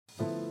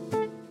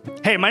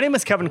Hey, my name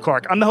is Kevin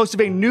Clark. I'm the host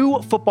of a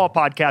new football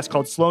podcast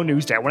called Slow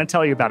News Day. I want to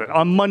tell you about it.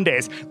 On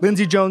Mondays,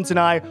 Lindsey Jones and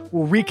I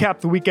will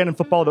recap the weekend in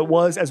football that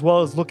was, as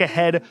well as look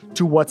ahead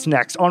to what's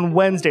next. On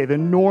Wednesday, the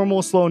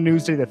normal Slow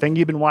News Day, the thing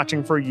you've been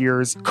watching for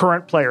years,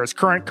 current players,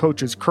 current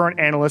coaches,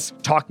 current analysts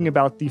talking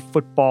about the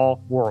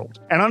football world.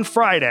 And on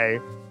Friday,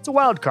 it's a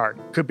wild card.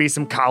 Could be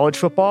some college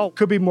football,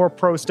 could be more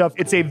pro stuff.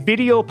 It's a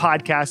video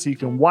podcast, so you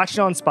can watch it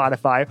on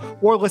Spotify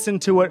or listen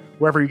to it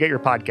wherever you get your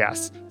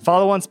podcasts.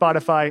 Follow on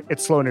Spotify.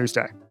 It's Slow News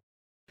Day.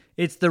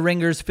 It's the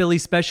Ringers Philly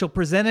special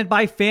presented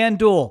by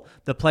FanDuel.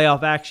 The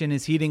playoff action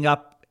is heating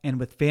up, and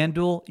with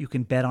FanDuel, you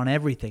can bet on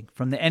everything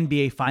from the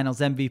NBA Finals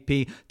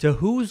MVP to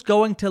who's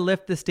going to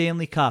lift the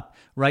Stanley Cup.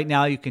 Right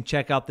now, you can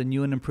check out the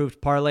new and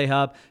improved Parlay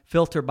Hub,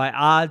 filter by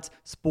odds,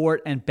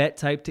 sport, and bet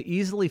type to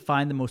easily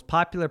find the most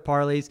popular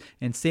parlays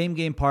and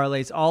same-game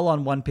parlays all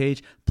on one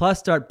page, plus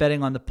start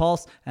betting on the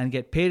pulse and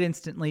get paid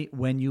instantly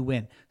when you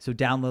win. So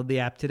download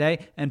the app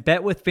today and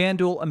bet with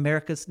FanDuel,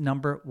 America's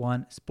 #1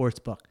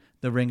 sportsbook.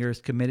 The Ringer is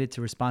committed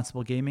to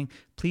responsible gaming.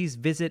 Please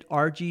visit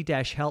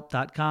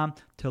rg-help.com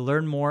to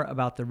learn more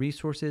about the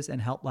resources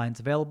and helplines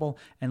available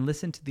and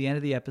listen to the end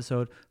of the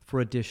episode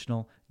for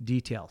additional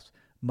details.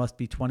 Must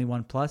be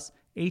 21 plus,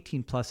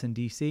 18 plus in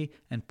DC,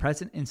 and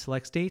present in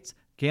select states.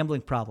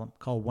 Gambling problem?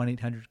 Call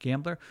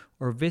 1-800-GAMBLER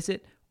or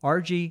visit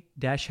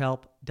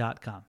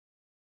rg-help.com.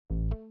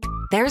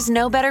 There's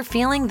no better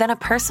feeling than a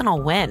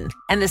personal win,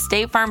 and the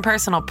State Farm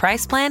Personal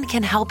Price Plan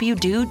can help you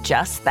do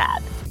just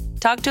that.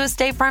 Talk to a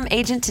State Farm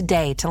agent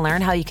today to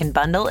learn how you can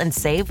bundle and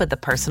save with the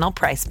Personal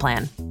Price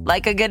Plan.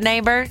 Like a good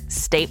neighbor,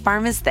 State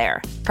Farm is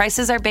there.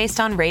 Prices are based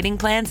on rating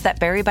plans that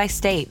vary by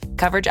state.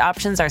 Coverage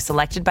options are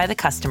selected by the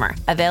customer.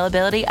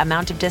 Availability,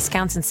 amount of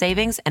discounts and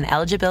savings, and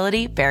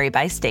eligibility vary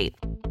by state.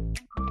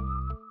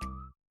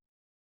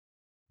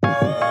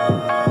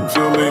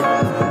 Philly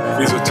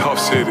is a tough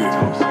city.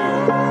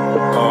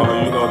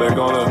 They're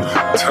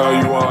gonna tell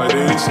you why it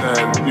is,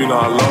 and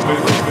I love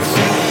it.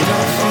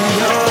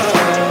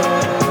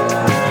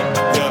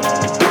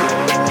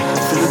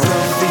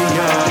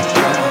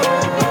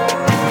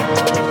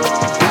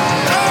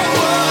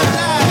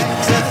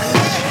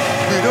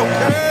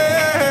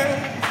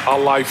 I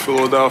like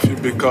Philadelphia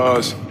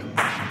because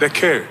they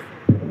care.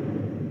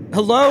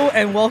 Hello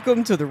and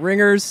welcome to the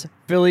Ringers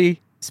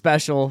Philly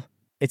special.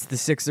 It's the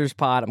Sixers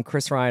pod. I'm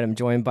Chris Ryan. I'm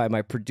joined by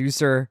my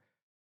producer,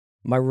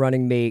 my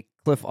running mate,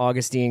 Cliff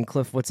Augustine.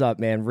 Cliff, what's up,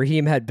 man?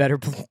 Raheem had better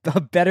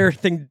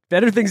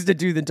things to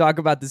do than talk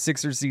about the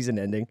Sixers season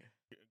ending.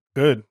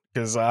 Good,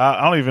 because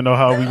I don't even know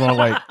how we going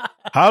to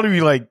how do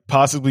we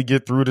possibly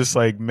get through this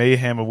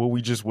mayhem of what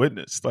we just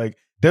witnessed?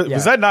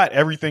 Was that not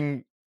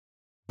everything?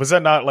 Was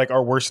that not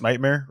our worst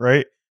nightmare,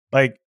 right?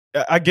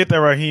 I get that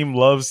Raheem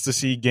loves to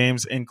see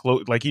games in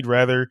close. He'd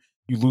rather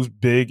you lose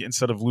big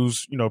instead of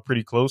lose,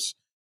 pretty close.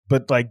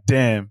 But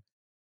damn,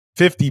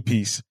 50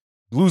 piece,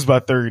 lose by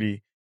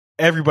 30.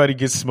 Everybody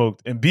gets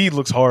smoked. Embiid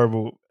looks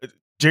horrible.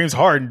 James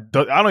Harden,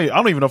 I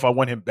don't even know if I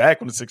want him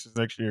back on the Sixers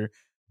next year.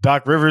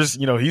 Doc Rivers,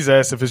 he's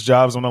asked if his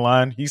job's on the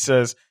line. He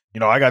says,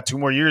 I got 2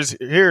 more years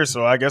here,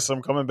 so I guess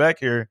I'm coming back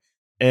here.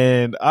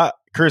 And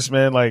Chris,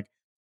 man,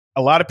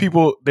 a lot of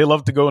people, they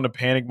love to go into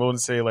panic mode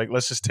and say,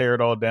 let's just tear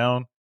it all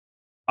down.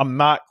 I'm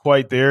not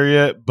quite there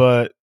yet,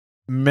 but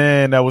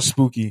man, that was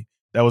spooky.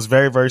 That was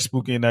very, very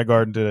spooky in that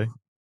garden today.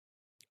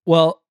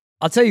 Well,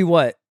 I'll tell you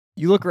what,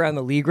 you look around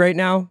the league right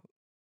now,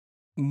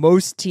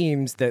 most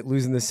teams that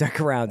lose in the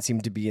second round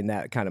seem to be in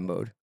that kind of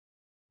mode.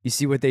 You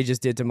see what they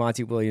just did to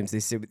Monty Williams. You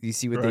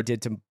see what they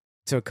did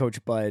to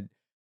Coach Bud.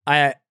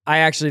 I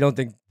actually don't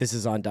think this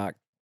is on Doc.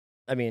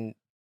 I mean,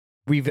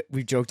 we've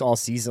joked all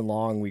season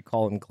long. We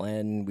call him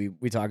Glenn.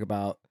 We talk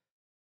about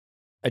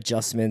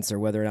adjustments or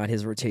whether or not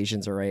his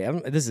rotations are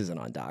right. This isn't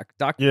on Doc.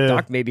 Doc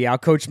maybe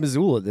outcoached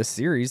Missoula this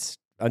series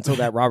until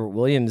that Robert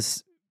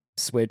Williams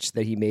switch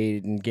that he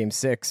made in Game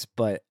 6.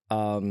 But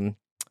I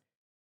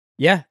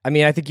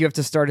mean, I think you have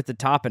to start at the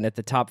top, and at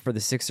the top for the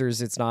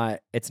Sixers, it's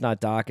not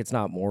Doc, it's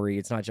not Morey,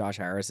 it's not Josh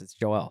Harris, it's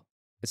Joel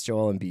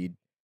Embiid.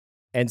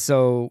 And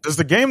so does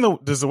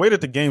the way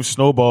that the game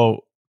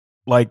snowball,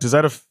 does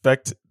that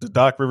affect the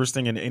Doc Rivers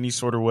thing in any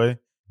sort of way?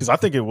 Because I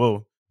think it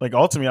will.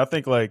 Ultimately, I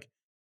think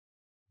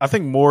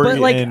Morey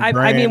and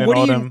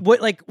Brand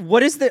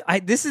what is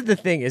the? This is the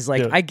thing is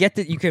I get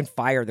that you can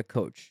fire the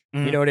coach.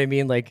 Mm-hmm. You know what I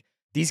mean?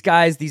 These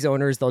guys, these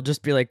owners, they'll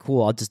just be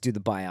cool, I'll just do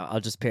the buyout. I'll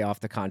just pay off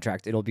the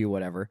contract. It'll be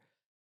whatever.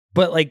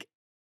 But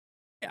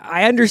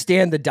I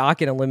understand the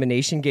Doc and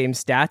elimination game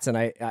stats, and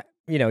I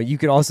you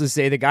could also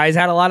say the guys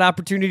had a lot of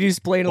opportunities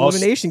to play in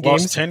elimination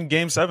games. Lost 10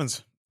 game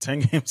sevens, 10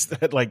 games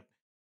that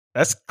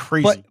that's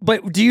crazy.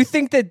 But do you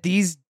think that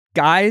these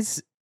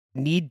guys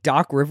need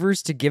Doc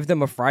Rivers to give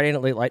them a Friday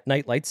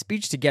night light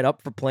speech to get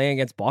up for playing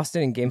against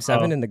Boston in Game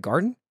 7 in the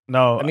Garden?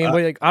 No, I mean,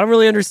 I don't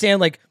really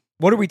understand.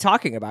 What are we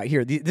talking about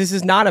here? This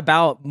is not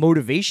about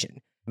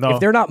motivation. No. If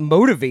they're not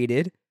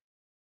motivated,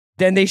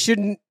 then they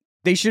shouldn't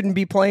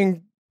be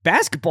playing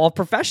basketball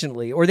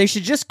professionally, or they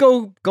should just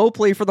go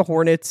play for the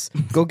Hornets,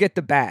 go get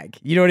the bag.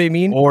 You know what I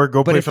mean? Or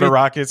go play for the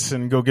Rockets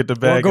and go get the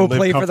bag. Or go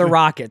play for the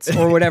Rockets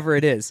or whatever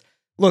it is.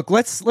 Look,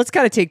 let's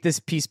kind of take this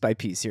piece by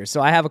piece here.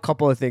 So I have a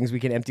couple of things. We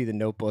can empty the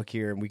notebook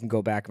here and we can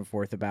go back and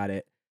forth about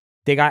it.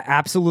 They got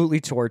absolutely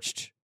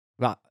torched.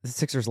 Well, the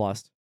Sixers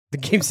lost the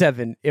game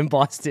 7 in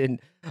Boston.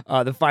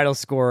 The final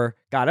score,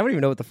 God, I don't even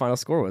know what the final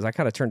score was. I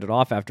kind of turned it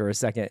off after a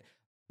second.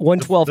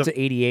 112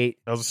 to 88.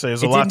 I was going to say, it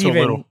was a lot to a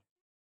little.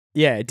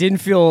 Yeah, it didn't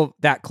feel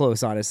that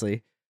close,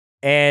 honestly.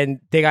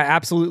 And they got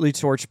absolutely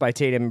torched by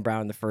Tatum and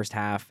Brown in the first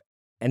half,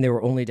 and they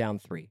were only down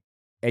 3.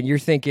 And you're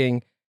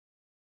thinking,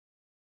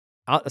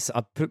 I'll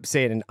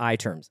say it in I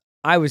terms.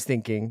 I was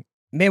thinking,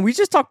 man, we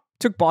just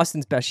took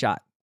Boston's best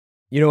shot.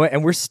 You know what?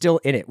 And we're still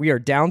in it. We are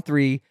down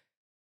 3.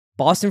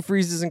 Boston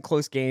freezes in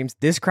close games.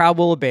 This crowd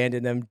will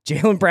abandon them.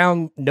 Jaylen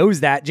Brown knows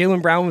that.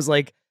 Jaylen Brown was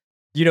like,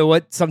 you know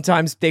what?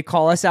 Sometimes they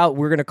call us out.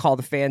 We're going to call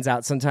the fans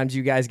out. Sometimes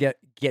you guys get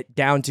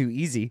down too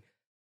easy.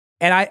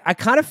 And I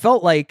kind of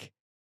felt like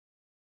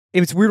it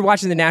was weird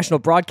watching the national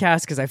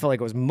broadcast because I felt like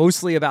it was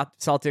mostly about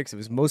the Celtics. It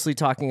was mostly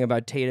talking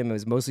about Tatum. It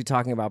was mostly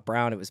talking about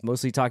Brown. It was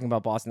mostly talking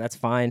about Boston. That's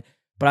fine.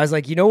 But I was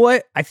like, you know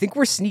what? I think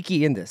we're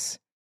sneaky in this.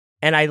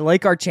 And I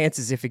like our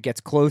chances if it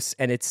gets close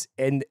and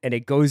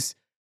it goes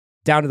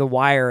down to the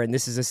wire and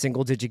this is a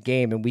single-digit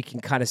game and we can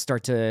kind of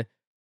start to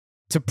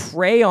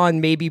prey on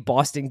maybe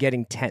Boston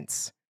getting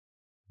tense.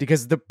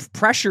 Because the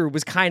pressure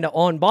was kind of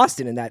on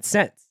Boston in that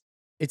sense.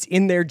 It's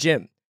in their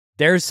gym.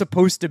 They're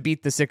supposed to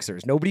beat the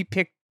Sixers. Nobody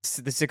picked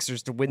the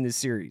Sixers to win this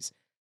series.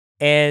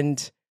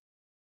 And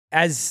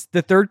as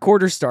the third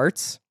quarter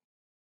starts,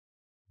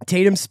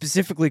 Tatum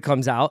specifically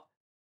comes out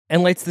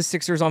and lights the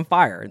Sixers on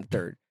fire in the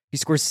third. He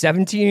scores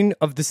 17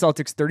 of the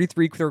Celtics'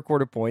 33 third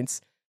quarter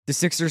points. The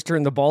Sixers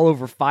turn the ball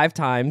over 5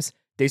 times.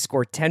 They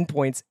score 10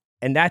 points,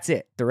 and that's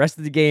it. The rest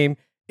of the game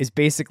is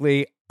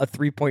basically a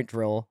 3-point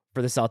drill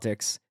for the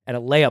Celtics and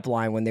a layup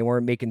line when they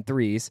weren't making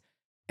threes.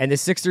 And the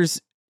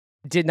Sixers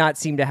did not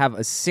seem to have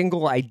a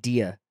single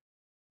idea.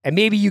 And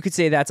maybe you could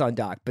say that's on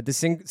Doc, but the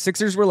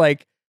Sixers were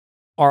like,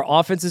 our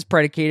offense is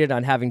predicated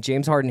on having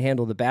James Harden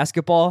handle the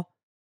basketball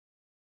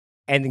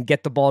and then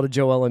get the ball to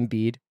Joel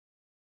Embiid.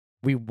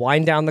 We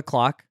wind down the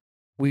clock.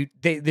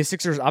 The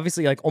Sixers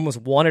obviously like almost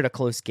wanted a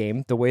close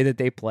game, the way that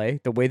they play,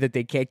 the way that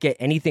they can't get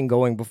anything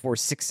going before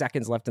 6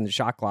 seconds left in the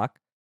shot clock.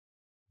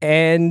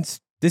 And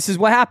this is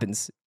what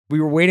happens. We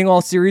were waiting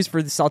all series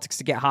for the Celtics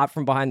to get hot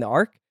from behind the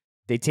arc.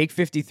 They take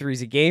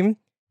 53s a game.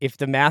 If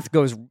the math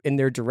goes in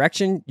their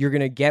direction, you're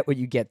going to get what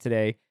you get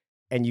today,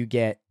 and you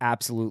get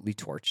absolutely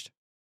torched.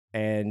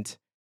 And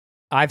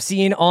I've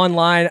seen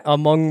online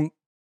on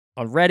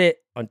Reddit,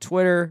 on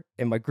Twitter,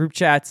 in my group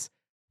chats,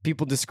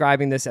 people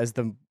describing this as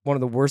one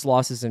of the worst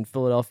losses in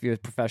Philadelphia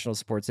professional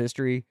sports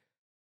history.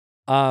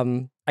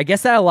 I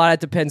guess that a lot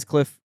depends,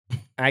 Cliff.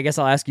 I guess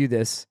I'll ask you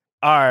this.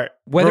 All right.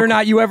 Whether or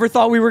not you ever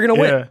thought we were going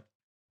to win.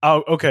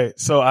 Oh, okay.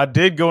 So I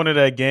did go into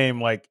that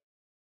game like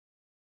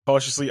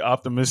cautiously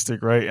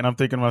optimistic, right? And I'm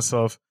thinking to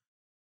myself,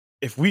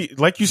 if we,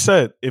 like you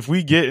said, if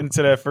we get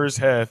into that first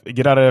half,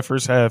 get out of that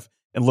first half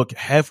and look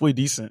halfway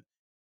decent,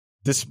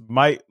 this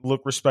might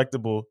look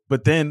respectable.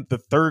 But then the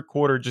third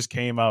quarter just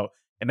came out.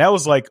 And that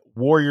was like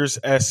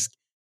Warriors-esque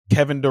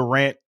Kevin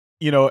Durant,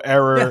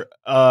 era,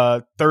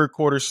 third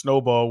quarter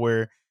snowball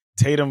where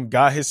Tatum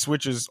got his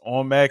switches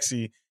on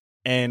Maxey.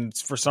 And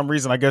for some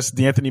reason, I guess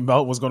D'Anthony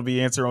Melton was going to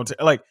be answer on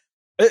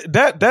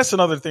that's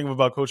another thing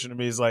about coaching to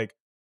me is like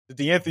the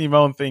D'Anthony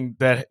Melton thing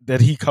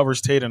that he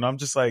covers Tatum. I'm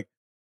just like,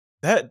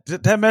 that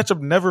matchup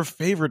never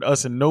favored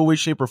us in no way,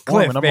 shape, or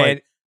form. Cliff, and I'm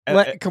man,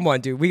 like, come on,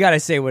 dude. We got to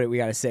say what we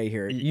got to say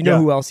here. You know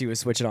who else he was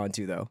switching on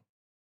to, though?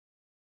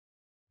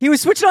 He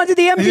was switching on to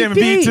the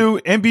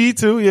MVP. Embiid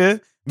too, yeah.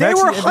 They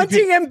were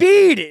hunting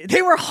Embiid.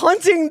 They were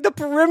hunting the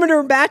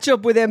perimeter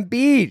matchup with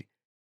Embiid.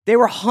 They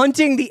were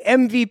hunting the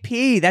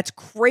MVP. That's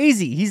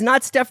crazy. He's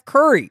not Steph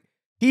Curry.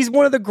 He's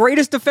one of the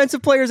greatest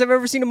defensive players I've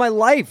ever seen in my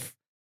life.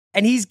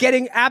 And he's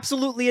getting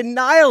absolutely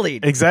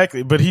annihilated.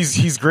 Exactly. But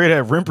he's great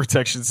at rim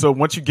protection. So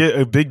once you get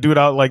a big dude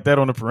out like that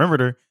on the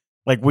perimeter,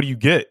 like what do you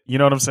get? You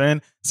know what I'm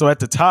saying? So at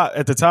the top,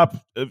 at the top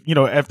of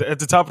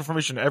the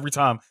formation every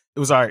time, it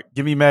was all right,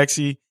 give me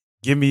Maxey,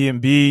 give me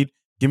Embiid,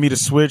 give me the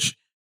switch.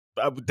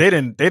 They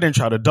didn't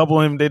try to double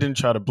him. They didn't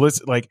try to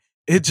blitz. Like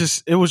it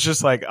was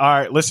just like, all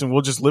right, listen,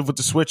 we'll just live with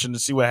the switch and to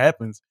see what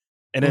happens.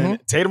 And then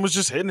Tatum was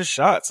just hitting the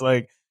shots.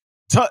 Like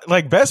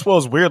basketball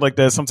is weird like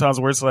that sometimes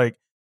where it's like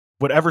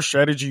whatever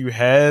strategy you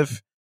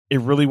have, it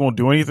really won't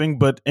do anything.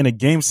 But in a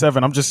game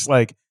 7, I'm just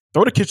like,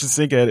 throw the kitchen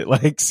sink at it.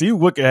 Like, see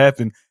what can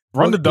happen.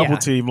 Run the double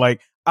team.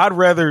 Like, I'd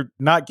rather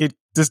not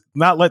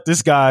let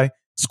this guy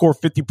score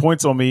 50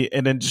 points on me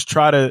and then just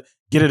try to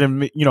get it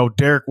in,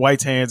 Derek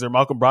White's hands or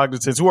Malcolm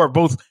Brogdon's hands, who are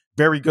both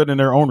very good in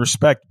their own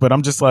respect. But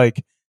I'm just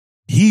like,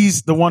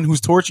 he's the one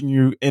who's torching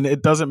you, and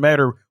it doesn't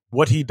matter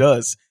what he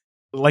does.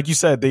 Like you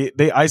said, they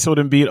ISO'd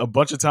Embiid a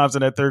bunch of times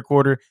in that third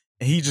quarter,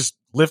 and he just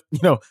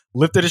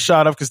lifted a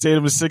shot up because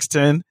Tatum was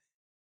 6'10",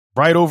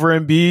 right over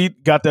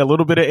Embiid, got that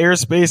little bit of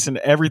airspace, and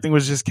everything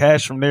was just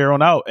cash from there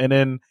on out. And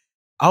then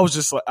I was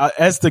just like,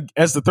 as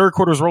the third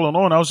quarter was rolling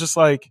on, I was just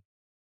like,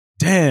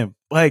 damn,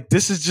 like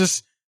this is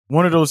just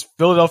one of those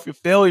Philadelphia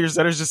failures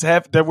that is just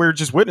that we're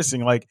just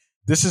witnessing. Like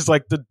this is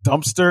like the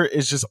dumpster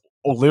is just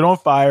lit on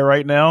fire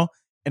right now,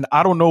 and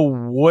I don't know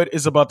what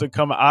is about to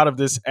come out of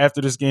this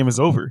after this game is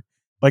over.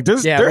 Like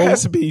there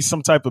has to be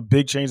some type of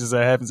big changes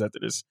that happens after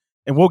this,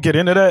 and we'll get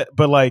into that.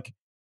 But like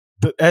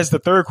as the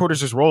third quarter is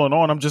just rolling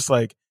on, I'm just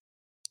like,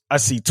 I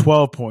see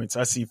 12 points,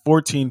 I see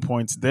 14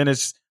 points. Then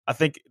I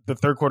think the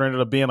third quarter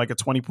ended up being like a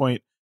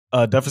 20-point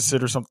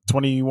deficit or something,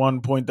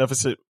 21-point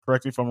deficit.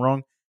 Correct me if I'm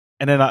wrong.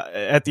 And then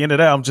at the end of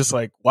that, I'm just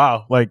like,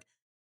 wow, like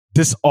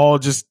this all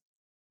just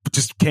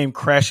came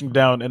crashing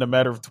down in a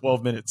matter of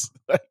 12 minutes.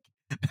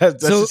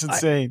 That's just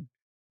insane.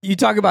 You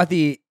talk about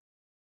the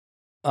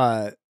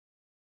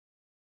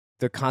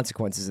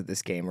consequences of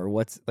this game, or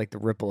what's like the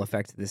ripple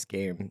effect of this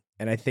game.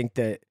 And I think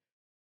that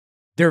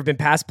there have been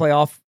past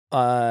playoff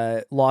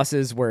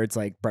losses where it's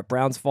like Brett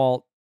Brown's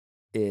fault,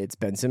 it's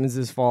Ben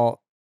Simmons' fault,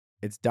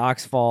 it's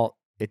Doc's fault,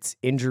 it's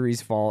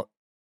injuries' fault.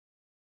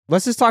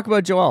 Let's just talk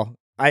about Joel.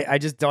 I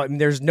just don't. I mean,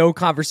 there's no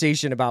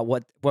conversation about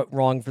what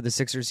wrong for the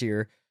Sixers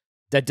here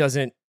that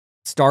doesn't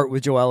start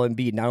with Joel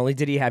Embiid. Not only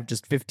did he have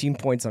just 15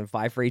 points on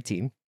 5 for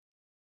 18,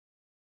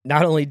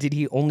 not only did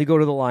he only go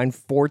to the line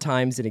 4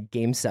 times in a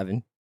game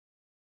 7,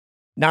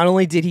 not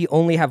only did he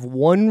only have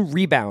 1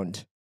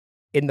 rebound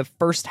in the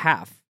first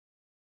half,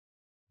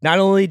 not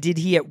only did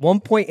he at one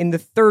point in the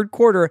third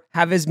quarter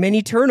have as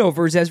many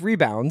turnovers as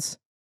rebounds,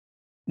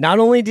 not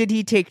only did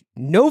he take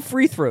no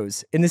free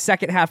throws in the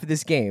second half of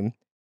this game,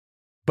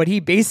 but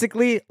he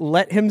basically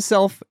let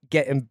himself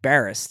get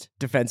embarrassed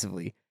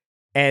defensively.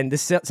 And the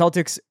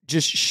Celtics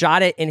just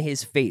shot it in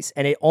his face.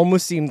 And it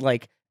almost seemed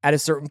like at a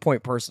certain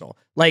point personal.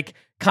 Like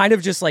kind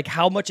of just like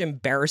how much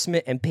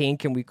embarrassment and pain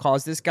can we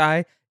cause this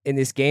guy in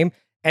this game?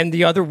 And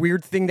the other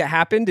weird thing that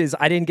happened is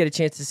I didn't get a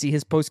chance to see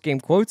his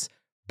post-game quotes,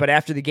 but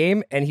after the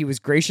game, and he was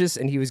gracious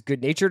and he was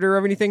good-natured or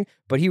anything,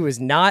 but he was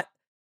not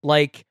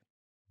like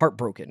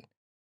heartbroken.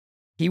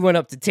 He went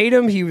up to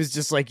Tatum. He was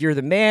just like, you're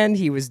the man.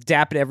 He was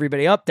dapping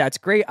everybody up. That's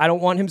great. I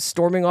don't want him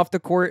storming off the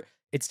court.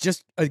 It's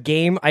just a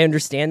game. I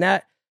understand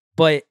that.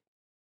 But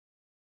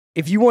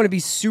if you want to be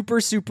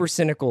super, super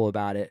cynical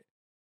about it,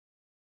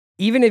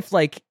 even if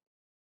like,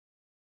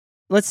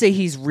 let's say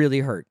he's really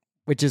hurt,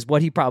 which is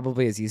what he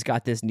probably is. He's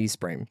got this knee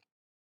sprain.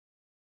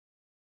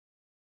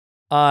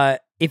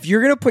 If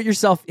you're going to put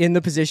yourself in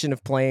the position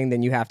of playing,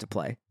 then you have to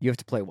play. You have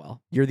to play well.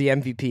 You're the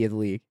MVP of the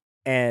league.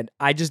 And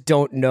I just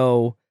don't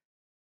know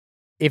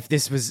if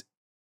this was,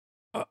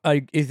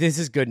 if this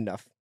is good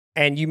enough.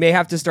 And you may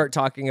have to start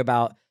talking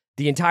about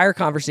the entire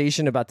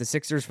conversation about the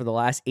Sixers for the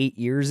last 8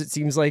 years, it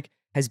seems like,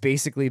 has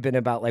basically been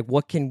about like,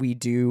 what can we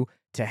do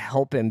to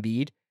help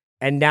Embiid?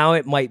 And now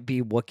it might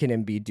be, what can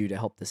Embiid do to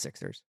help the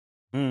Sixers?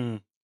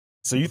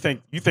 So you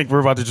think we're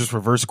about to just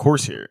reverse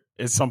course here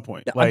at some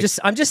point? Like,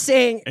 I'm just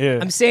saying. Yeah.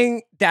 I'm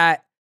saying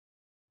that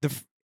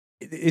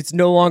it's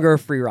no longer a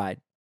free ride.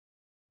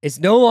 It's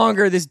no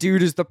longer this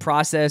dude is the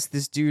process.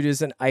 This dude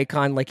is an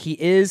icon. Like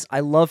he is.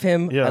 I love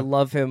him. Yeah. I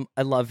love him.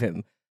 I love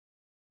him.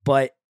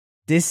 But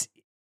this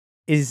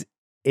is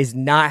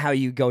not how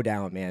you go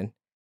down, man.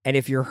 And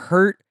if you're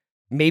hurt,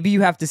 maybe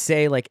you have to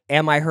say like,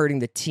 am I hurting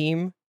the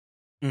team?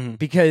 Mm-hmm.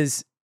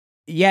 Because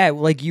yeah,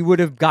 like you would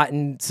have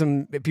gotten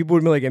some people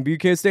would be like, Embiid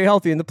can't stay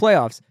healthy in the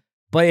playoffs.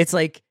 But it's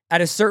like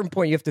at a certain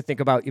point you have to think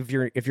about if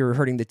you're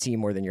hurting the team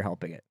more than you're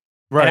helping it.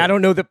 Right. And I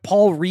don't know that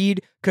Paul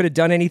Reed could have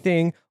done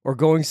anything, or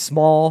going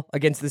small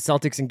against the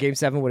Celtics in Game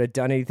 7 would have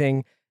done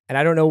anything. And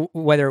I don't know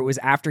whether it was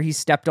after he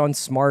stepped on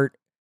Smart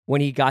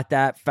when he got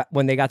that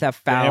when they got that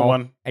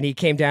foul, and he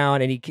came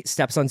down and he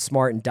steps on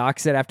Smart, and Doc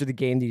said after the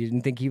game that he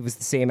didn't think he was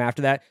the same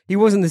after that. He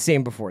wasn't the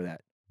same before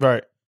that.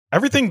 Right.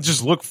 Everything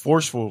just looked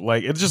forceful.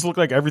 Like it just looked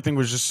like everything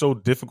was just so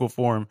difficult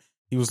for him.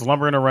 He was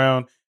lumbering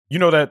around. You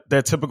know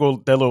that typical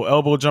that little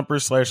elbow jumper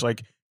 /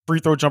 like free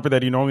throw jumper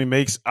that he normally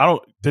makes.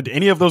 Did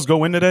any of those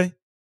go in today?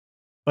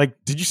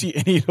 Like, did you see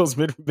any of those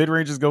mid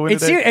ranges go in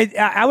today?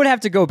 I would have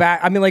to go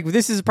back. I mean, like,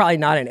 this is probably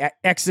not an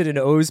Exit and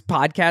O's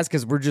podcast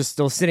because we're just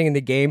still sitting in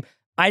the game.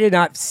 I did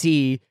not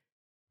see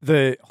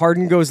the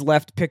Harden goes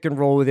left pick and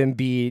roll with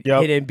Embiid,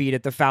 hit Embiid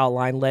at the foul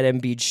line, let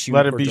Embiid shoot.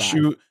 Let Embiid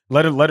shoot.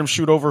 Let him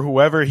shoot over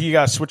whoever. He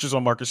got switches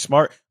on Marcus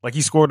Smart. Like,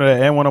 he scored an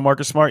and one on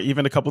Marcus Smart.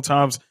 Even a couple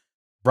times,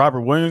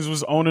 Robert Williams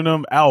was owning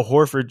him. Al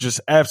Horford just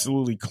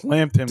absolutely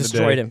clamped him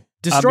today.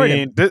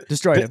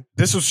 Destroyed him.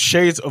 This was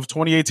shades of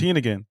 2018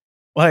 again.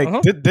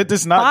 Like, did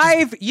this not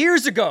 5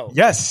 years ago?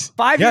 Yes.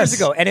 5 years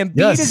ago. And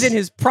Embiid is in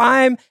his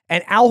prime,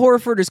 and Al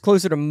Horford is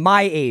closer to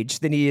my age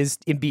than he is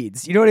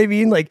Embiid's. You know what I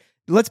mean? Like,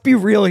 let's be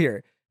real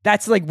here.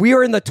 That's like, we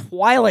are in the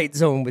twilight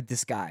zone with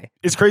this guy.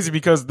 It's crazy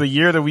because the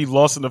year that we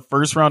lost in the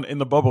first round in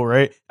the bubble,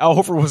 right? Al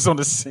Horford was on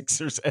the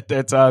Sixers at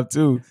that time,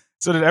 too.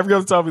 So that every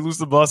other time we lose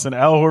to Boston,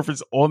 Al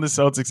Horford's on the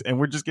Celtics, and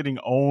we're just getting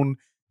owned.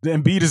 The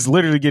Embiid is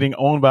literally getting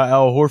owned by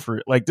Al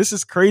Horford. Like, this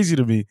is crazy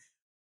to me.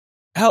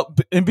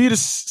 Embiid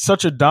is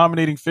such a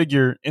dominating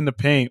figure in the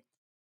paint.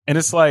 And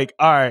it's like,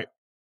 all right,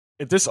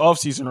 if this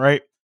offseason,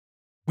 right,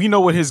 we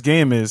know what his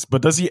game is,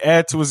 but does he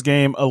add to his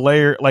game a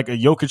layer, like a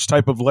Jokic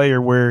type of layer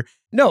where...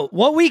 No,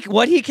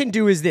 what he can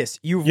do is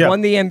this. You've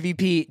won the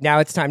MVP. Now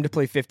it's time to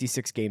play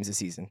 56 games a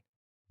season.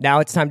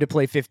 Now it's time to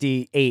play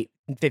 58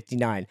 and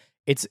 59.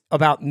 It's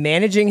about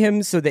managing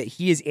him so that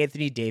he is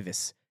Anthony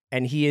Davis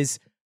and he is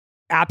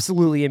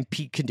absolutely in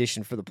peak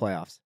condition for the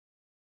playoffs.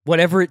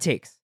 Whatever it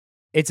takes.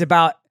 It's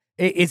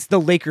the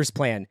Lakers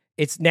plan.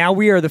 It's now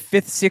we are the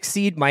 5th, 6th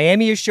seed.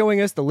 Miami is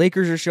showing us, the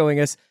Lakers are showing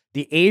us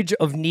the age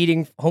of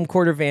needing home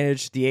court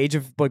advantage, the age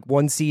of like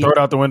 1 seed. Throw it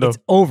out the window. It's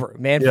over,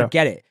 man. Yeah.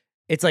 Forget it.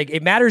 It's like,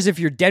 it matters if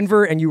you're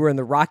Denver and you were in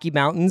the Rocky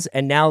Mountains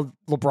and now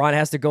LeBron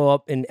has to go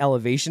up in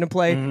elevation to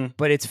play,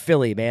 but it's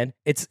Philly, man.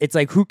 It's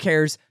like, who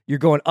cares? You're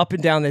going up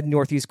and down the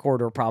Northeast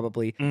corridor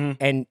probably.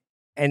 And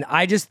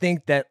I just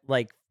think that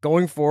like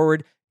going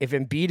forward, if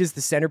Embiid is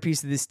the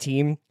centerpiece of this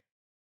team,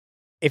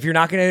 if you're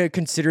not going to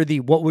consider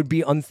what would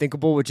be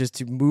unthinkable, which is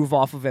to move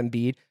off of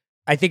Embiid,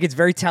 I think it's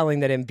very telling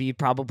that Embiid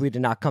probably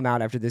did not come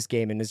out after this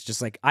game and is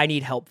just like, I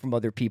need help from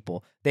other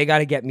people. They got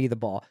to get me the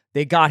ball.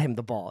 They got him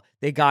the ball.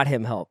 They got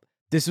him help.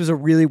 This was a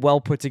really well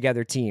put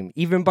together team.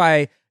 Even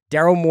by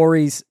Daryl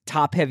Morey's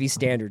top heavy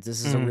standards,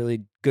 this is a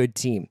really good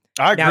team.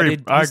 I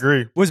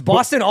agree. Was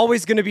Boston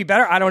always going to be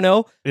better? I don't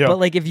know. Yeah. But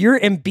like, if you're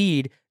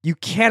Embiid, you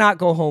cannot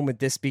go home with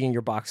this being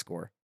your box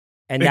score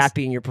and that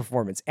being your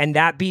performance and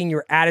that being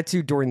your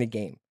attitude during the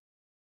game.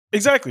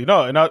 Exactly.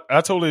 No, and I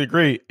totally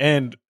agree.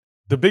 And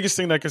the biggest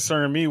thing that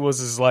concerned me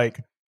is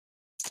like,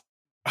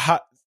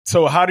 how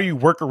do you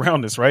work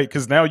around this, right?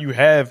 Because now you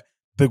have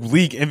the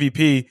league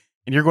MVP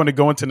and you're going to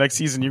go into next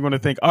season, you're going to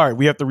think, all right,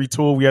 we have to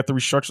retool, we have to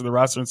restructure the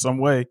roster in some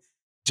way.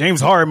 James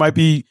Harden might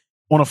be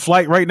on a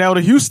flight right now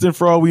to Houston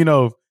for all we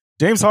know.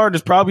 James Harden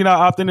is probably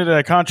not opting into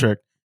that contract.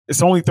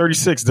 It's only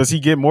 36. Does he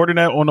get more than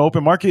that on the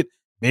open market?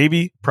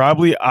 Maybe,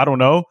 probably, I don't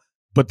know.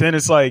 But then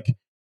it's like,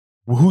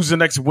 who's the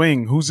next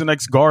wing? Who's the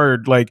next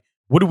guard? Like,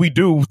 what do we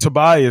do?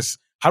 Tobias,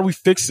 how do we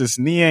fix this?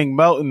 Niang,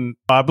 Melton,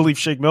 I believe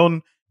Shake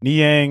Milton,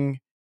 Niang,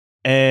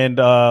 and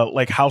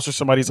like House or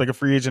somebody's like a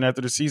free agent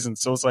after the season.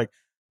 So it's like,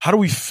 how do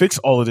we fix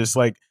all of this?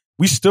 Like,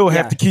 we still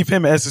have to keep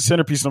him as the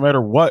centerpiece no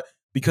matter what,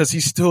 because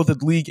he's still the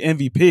league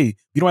MVP.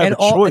 You don't have a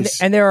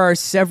choice. And there are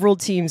several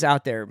teams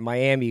out there,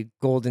 Miami,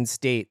 Golden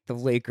State, the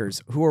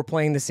Lakers, who are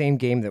playing the same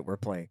game that we're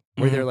playing,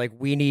 where they're like,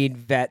 we need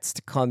vets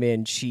to come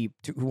in cheap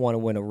who want to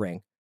win a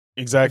ring.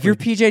 Exactly. If you're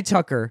PJ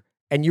Tucker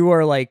and you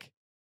are like,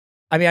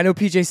 I mean, I know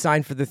PJ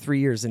signed for the 3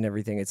 years and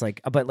everything. It's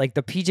like, but like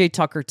the PJ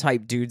Tucker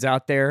type dudes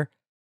out there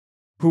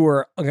who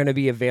are going to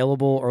be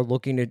available or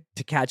looking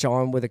to catch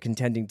on with a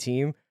contending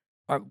team,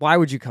 why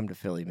would you come to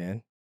Philly,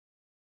 man?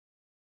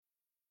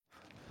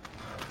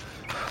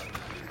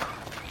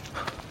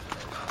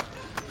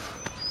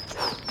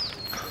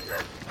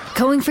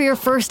 Going for your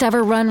first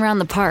ever run around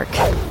the park.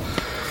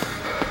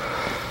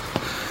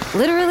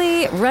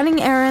 Literally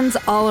running errands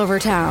all over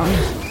town.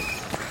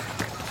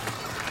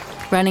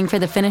 Running for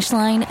the finish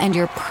line and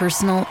your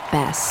personal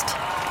best.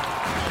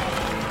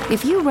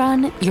 If you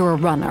run, you're a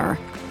runner.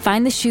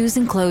 Find the shoes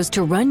and clothes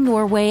to run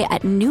your way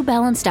at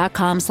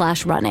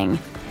newbalance.com/running.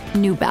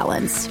 New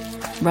Balance.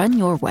 Run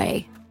your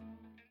way.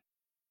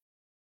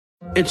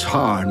 It's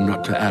hard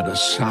not to add a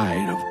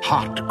side of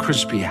hot,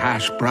 crispy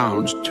hash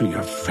browns to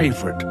your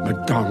favorite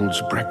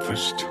McDonald's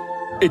breakfast.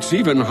 It's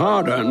even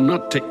harder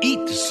not to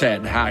eat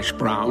said hash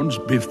browns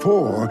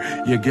before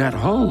you get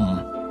home.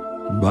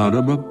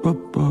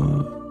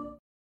 Ba-da-ba-ba-ba.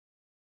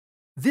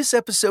 This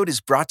episode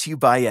is brought to you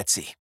by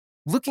Etsy.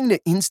 Looking to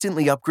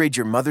instantly upgrade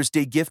your Mother's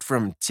Day gift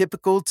from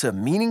typical to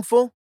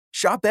meaningful?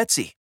 Shop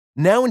Etsy.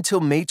 Now until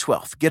May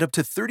 12th, get up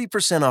to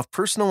 30% off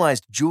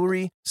personalized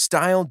jewelry,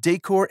 style,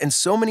 decor, and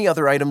so many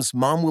other items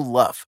Mom will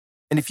love.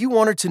 And if you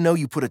want her to know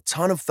you put a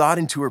ton of thought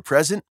into her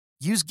present,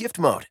 use Gift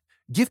Mode.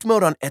 Gift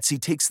Mode on Etsy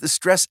takes the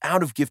stress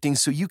out of gifting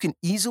so you can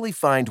easily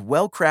find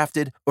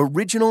well-crafted,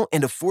 original,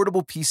 and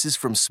affordable pieces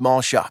from small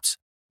shops.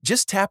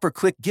 Just tap or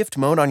click Gift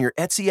Mode on your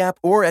Etsy app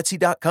or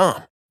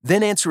Etsy.com.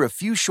 Then answer a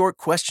few short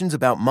questions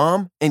about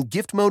Mom, and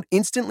Gift Mode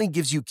instantly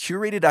gives you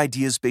curated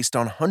ideas based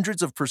on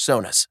hundreds of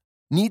personas.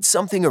 Need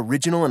something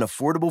original and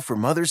affordable for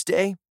Mother's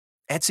Day?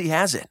 Etsy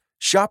has it.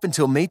 Shop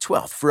until May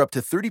 12th for up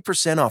to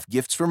 30% off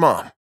gifts for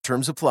Mom.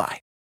 Terms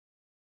apply.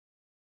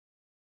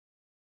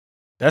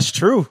 That's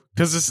true.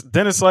 Because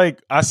then it's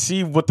like, I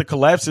see what the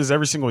collapse is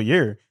every single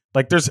year.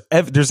 Like there's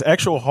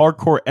actual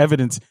hardcore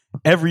evidence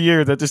every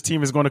year that this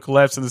team is going to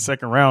collapse in the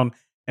second round,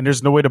 and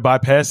there's no way to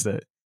bypass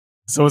that.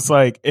 So it's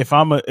like, if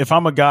I'm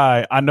a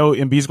guy, I know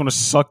Embiid's going to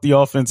suck the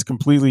offense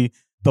completely,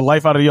 the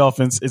life out of the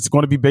offense. It's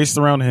going to be based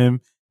around him.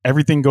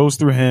 Everything goes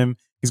through him.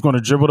 He's going to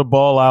dribble the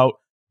ball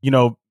out,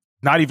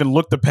 not even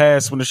look to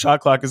pass when the shot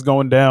clock is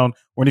going down.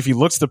 Or if he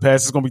looks to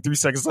pass, it's going to be 3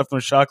 seconds left on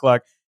the shot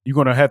clock. You're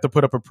going to have to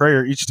put up a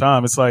prayer each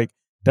time. It's like,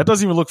 that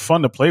doesn't even look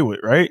fun to play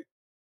with, right?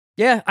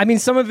 Yeah, I mean,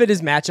 some of it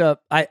is matchup.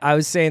 I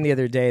was saying the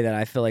other day that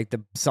I feel like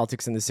the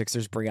Celtics and the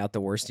Sixers bring out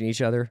the worst in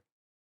each other.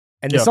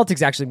 And the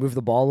Celtics actually move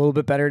the ball a little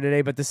bit better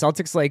today, but the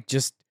Celtics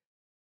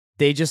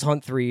they just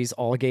hunt threes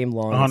all game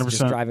long. 100%.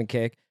 Just drive and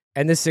kick.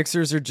 And the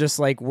Sixers are just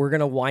like, we're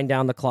going to wind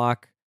down the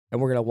clock and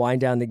we're going to wind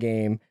down the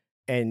game,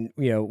 and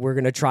we're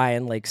going to try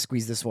and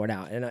squeeze this one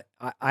out. And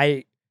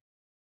I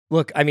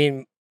look, I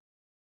mean,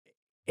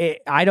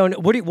 I don't know.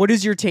 What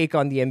is your take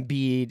on the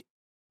Embiid?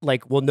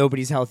 Well,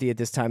 nobody's healthy at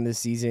this time of the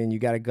season. You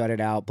got to gut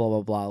it out, blah,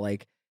 blah, blah.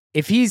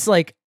 if he's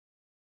like,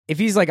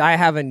 I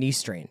have a knee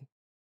strain,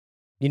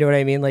 you know what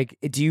I mean? Like,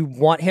 do you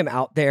want him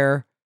out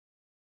there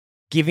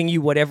giving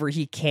you whatever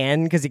he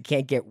can because it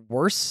can't get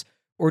worse?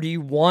 Or do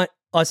you want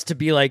us to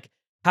be like,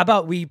 how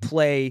about we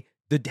play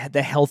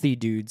the healthy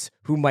dudes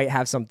who might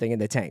have something in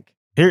the tank?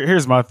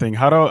 Here's my thing.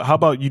 How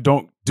about you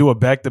don't do a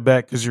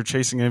back-to-back because you're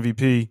chasing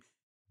MVP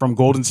from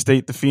Golden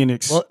State to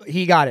Phoenix? Well,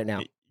 he got it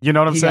now. You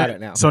know what I'm saying? Got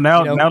it now. So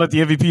now that the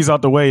MVP's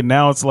out the way,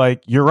 now it's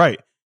like, you're right.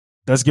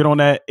 Let's get on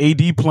that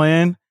AD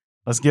plan.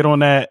 Let's get on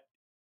that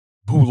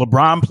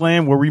LeBron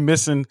plan where we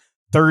missing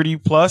 30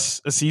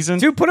 plus a season.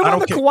 Dude, put him on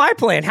the Kawhi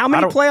plan. How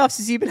many playoffs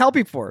has he been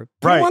helping for?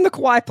 Put him on the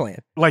Kawhi plan.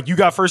 Like, you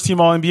got first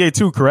team All NBA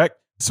too, correct?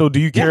 So do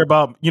you care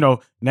about,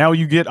 now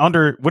you get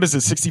under, what is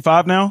it,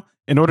 65 now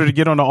in order to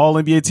get on the All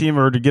NBA team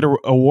or to get an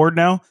award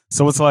now?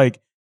 So it's like,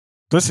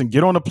 listen,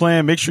 get on the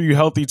plan, make sure you're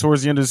healthy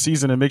towards the end of the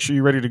season and make sure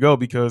you're ready to go,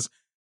 because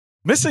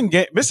missing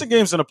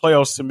games in the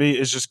playoffs to me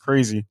is just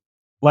crazy.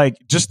 Like,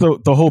 just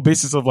the whole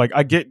basis of, like,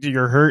 I get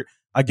you're hurt.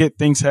 I get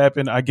things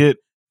happen. I get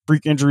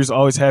freak injuries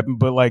always happen.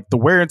 But, like, the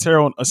wear and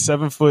tear on a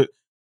 7'2"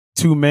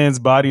 man's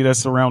body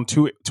that's around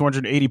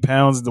 280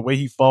 pounds, the way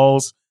he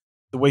falls,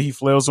 the way he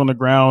flails on the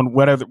ground,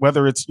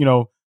 whether it's,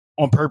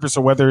 on purpose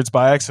or whether it's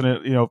by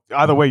accident,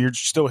 either way, you're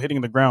still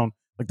hitting the ground.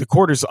 Like, the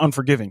court is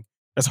unforgiving.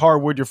 That's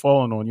hardwood you're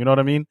falling on. You know what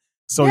I mean?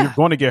 So you're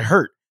going to get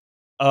hurt.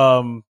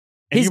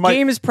 His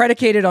game is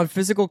predicated on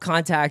physical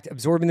contact,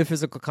 absorbing the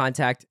physical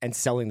contact, and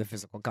selling the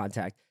physical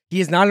contact.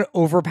 He is not an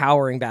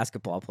overpowering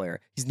basketball player.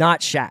 He's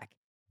not Shaq.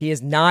 He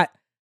is not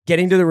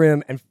getting to the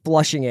rim and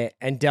flushing it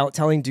and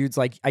telling dudes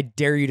like, I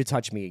dare you to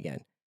touch me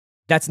again.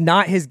 That's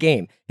not his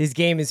game. His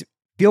game is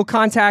feel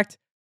contact,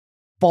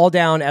 fall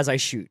down as I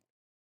shoot.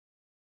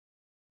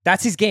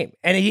 That's his game.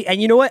 And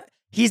you know what?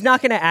 He's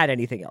not going to add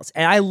anything else.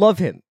 And I love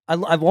him.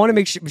 I want to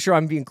make sure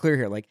I'm being clear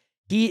here. Like,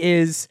 he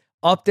is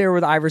up there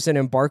with Iverson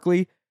and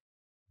Barkley,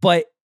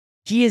 but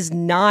he is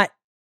not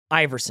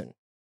Iverson.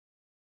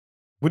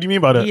 What do you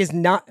mean by that? He is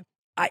not.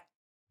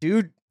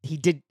 There's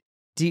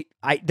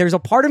a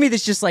part of me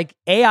that's just like,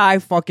 AI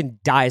fucking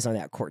dies on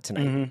that court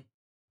tonight. Mm-hmm.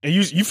 And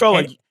you felt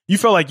like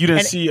you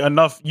didn't see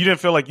enough. You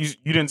didn't feel like you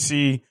didn't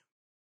see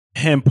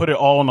him put it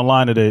all on the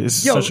line today.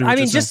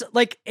 Just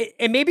like,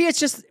 and maybe it's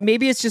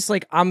just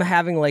like I'm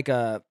having like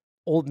a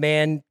old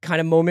man kind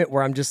of moment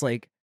where I'm just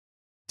like,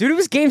 dude, it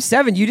was game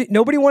 7.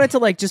 Nobody wanted to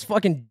like just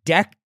fucking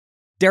deck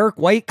Derek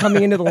White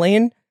coming into the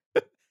lane.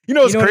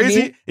 It's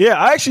crazy. I mean? Yeah,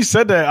 I actually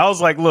said that. I was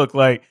like, look,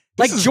 like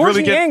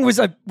Jordan Yang was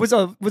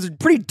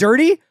pretty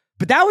dirty,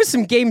 but that was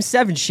some game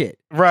 7 shit.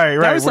 Right.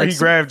 That was where like, he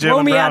grabbed Jaylen Brown.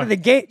 Throw me out of the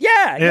game.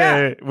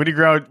 Yeah. When he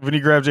grabbed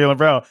Jaylen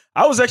Brown.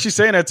 I was actually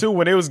saying that too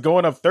when it was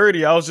going up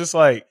 30. I was just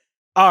like,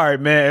 all right,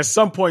 man, at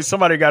some point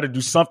somebody got to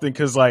do something,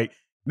 because like,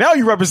 now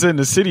you represent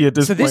the city at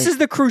this point. So this is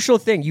the crucial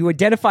thing. You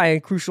identify a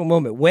crucial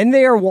moment when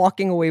they are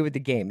walking away with the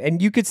game.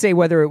 And you could say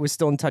whether it was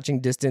still in touching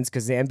distance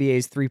because the NBA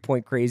is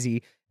 3-point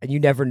crazy and you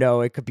never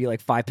know. It could be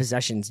like 5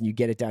 possessions and you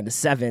get it down to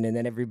 7 and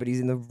then everybody's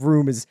in the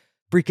room is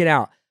freaking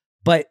out.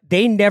 But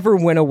they never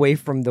went away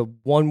from the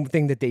one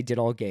thing that they did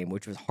all game,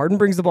 which was Harden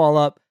brings the ball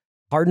up,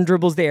 Harden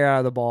dribbles the air out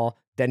of the ball,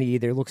 then he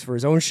either looks for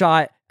his own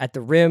shot at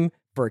the rim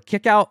for a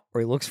kick out or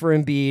he looks for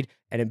Embiid,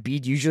 and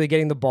Embiid usually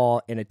getting the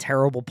ball in a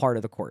terrible part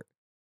of the court.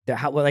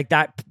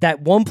 That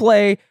one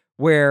play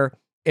where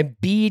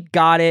Embiid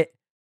got it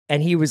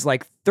and he was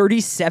like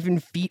 37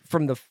 feet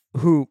from the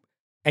hoop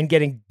and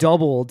getting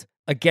doubled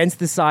against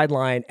the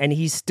sideline, and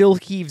he still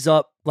heaves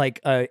up like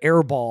an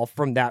air ball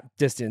from that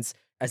distance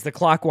as the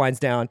clock winds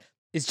down.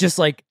 It's just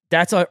like,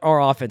 that's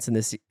our offense in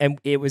this. And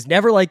it was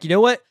never like, you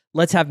know what?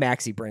 Let's have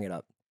Maxey bring it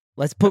up.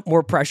 Let's put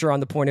more pressure on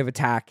the point of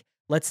attack.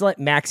 Let's let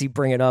Maxey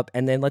bring it up,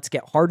 and then let's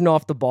get Harden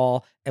off the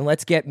ball, and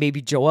let's get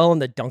maybe Joel in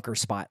the dunker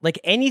spot. Like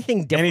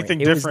anything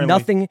different. It was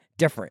nothing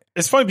different.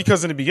 It's funny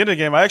because in the beginning of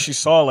the game, I actually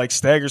saw like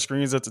stagger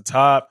screens at the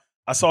top.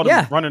 I saw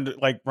them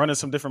running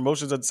some different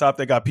motions at the top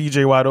that got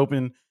PJ wide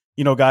open,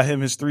 got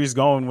him his threes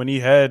going when he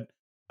had,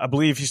 I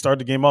believe he started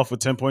the game off with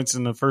 10 points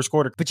in the first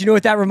quarter. But you know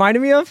what that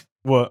reminded me of?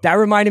 What? That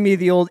reminded me of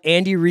the old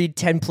Andy Reid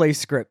 10-play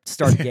script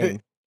start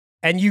game.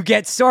 And you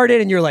get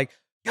started and you're like,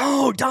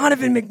 yo,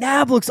 Donovan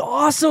McNabb looks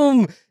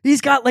awesome.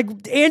 He's got like,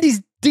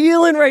 Andy's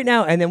dealing right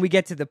now. And then we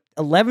get to the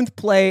 11th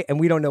play and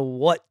we don't know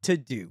what to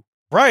do.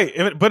 Right.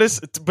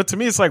 But to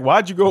me, it's like,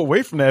 why'd you go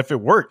away from that if it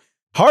worked?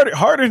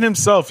 Harden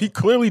himself, he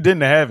clearly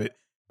didn't have it.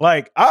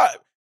 Like,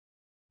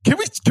 can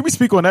we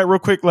speak on that real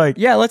quick? Like,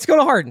 yeah, let's go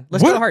to Harden. Go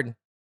to Harden.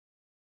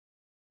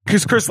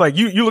 Because Chris, like,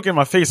 you look at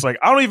my face, like,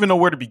 I don't even know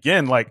where to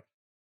begin. Like,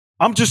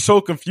 I'm just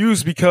so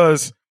confused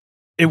because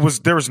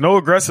there was no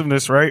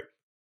aggressiveness, right?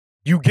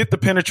 You get the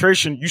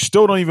penetration. You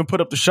still don't even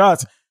put up the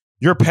shots.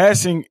 You're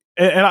passing.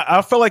 And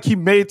I felt like he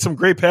made some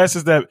great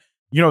passes that,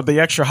 the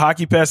extra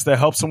hockey pass that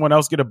helped someone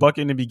else get a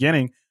bucket in the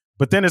beginning.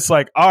 But then it's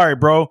like, all right,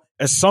 bro,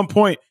 at some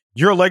point,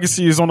 your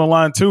legacy is on the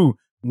line too.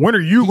 When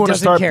are you going to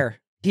start?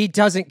 He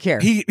doesn't care.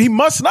 He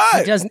must not.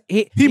 He doesn't.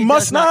 He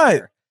must not.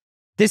 Care.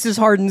 This is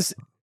Harden's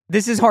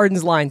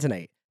line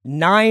tonight.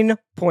 9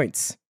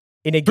 points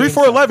in a game. 3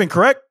 for 11,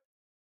 correct?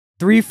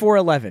 3 for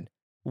 11.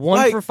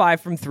 1 for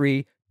 5 from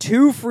 3.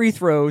 2 free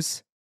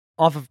throws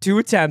off of 2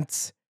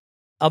 attempts,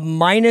 a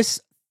minus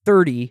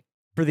 30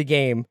 for the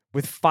game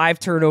with 5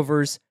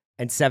 turnovers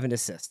and 7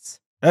 assists.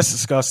 That's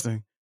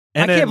disgusting.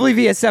 And I can't believe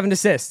he has 7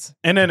 assists.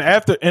 And then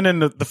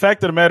the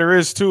fact of the matter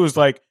is too is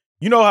like,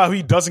 you know how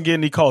he doesn't get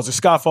any calls. It's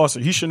Scott Foster.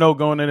 He should know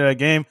going into that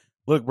game.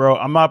 Look, bro,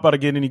 I'm not about to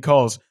get any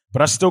calls,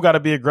 but I still got to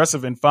be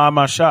aggressive and find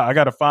my shot. I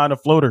got to find a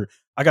floater.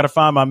 I got to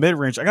find my mid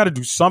range. I got to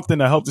do something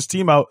to help this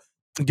team out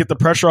and get the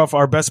pressure off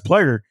our best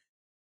player.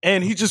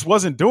 And he just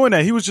wasn't doing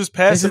that. He was just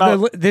passing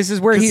out. This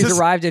is where he's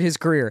arrived at his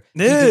career.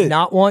 Yeah. He does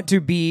not want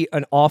to be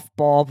an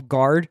off-ball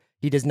guard.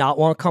 He does not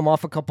want to come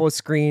off a couple of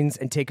screens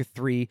and take a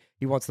 3.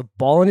 He wants the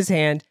ball in his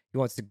hand. He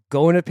wants to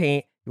go in the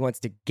paint. He wants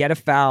to get a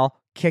foul,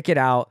 kick it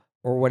out,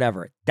 or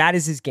whatever. That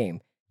is his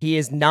game. He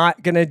is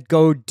not going to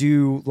go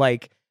do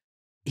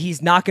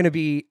he's not going to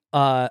be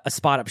a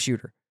spot-up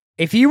shooter.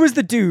 If he was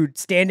the dude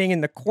standing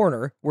in the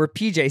corner where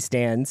PJ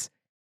stands,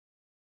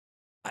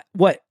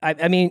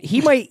 I mean,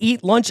 he might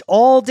eat lunch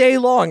all day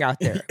long out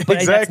there, but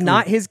Exactly. That's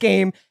not his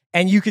game.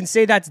 And you can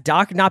say that's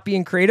Doc not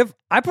being creative.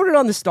 I put it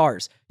on the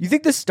Stars. You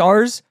think the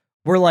Stars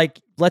were like,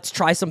 let's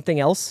try something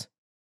else?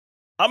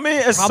 I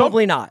mean,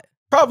 probably not.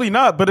 Probably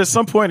not. But at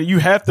some point, you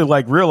have to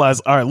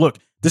realize, all right, look,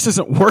 this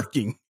isn't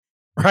working,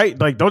 right?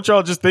 Like, don't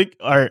y'all just think,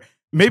 all right,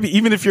 maybe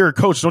even if you're a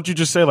coach, don't you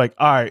just say all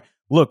right,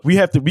 look, we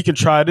can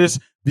try this.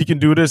 We can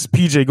do this.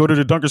 PJ, go to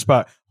the dunker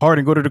spot.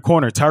 Harden, go to the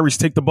corner. Tyrese,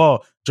 take the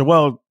ball.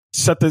 Joel,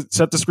 set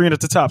the screen at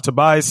the top.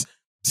 Tobias,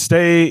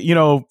 stay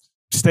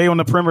on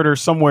the perimeter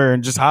somewhere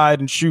and just hide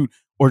and shoot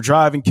or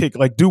drive and kick.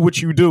 Like, do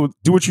what you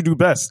do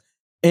best.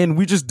 And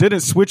we just didn't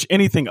switch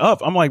anything up.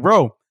 I'm like,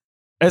 bro,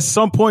 at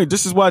some point,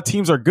 this is why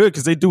teams are good,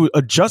 because they do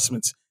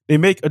adjustments. They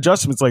make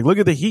adjustments. Like, look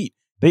at the Heat.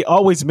 They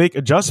always make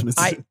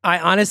adjustments. I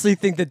honestly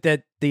think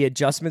that the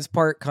adjustments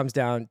part comes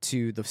down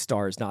to the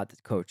Stars, not the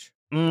coach.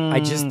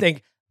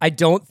 I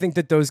don't think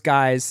that those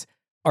guys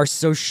are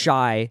so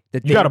shy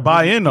that you got to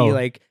buy in,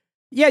 though.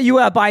 Yeah, you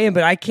buy in,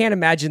 but I can't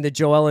imagine that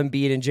Joel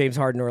Embiid and James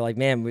Harden are like,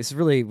 man,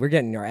 we're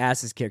getting our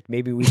asses kicked.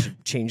 Maybe we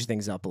should change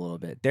things up a little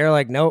bit. They're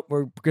like, nope,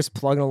 we're just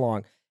plugging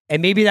along.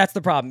 And maybe that's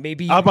the problem.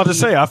 Maybe I was about to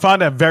say, I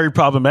find that very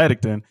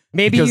problematic then.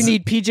 Maybe you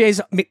need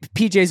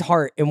PJ's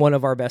heart in one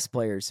of our best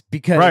players,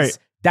 because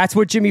that's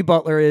what Jimmy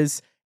Butler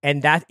is,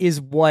 and that is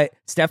what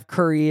Steph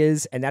Curry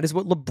is, and that is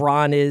what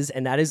LeBron is,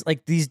 and that is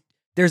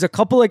there's a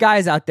couple of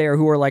guys out there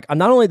who are like, I'm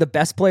not only the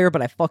best player,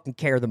 but I fucking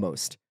care the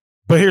most.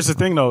 But here's the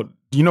thing, though.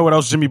 You know what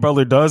else Jimmy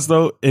Butler does,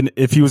 though? And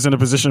if he was in the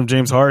position of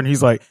James Harden,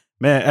 he's like,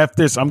 man, F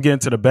this. I'm getting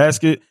to the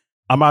basket.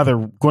 I'm either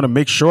going to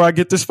make sure I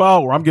get this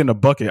foul or I'm getting a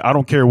bucket. I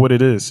don't care what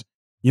it is.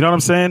 You know what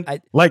I'm saying?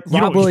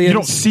 You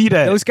don't see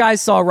that. Those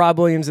guys saw Rob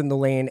Williams in the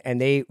lane,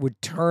 and they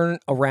would turn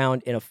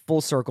around in a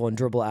full circle and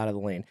dribble out of the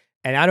lane.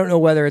 And I don't know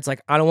whether it's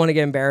like, I don't want to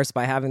get embarrassed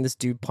by having this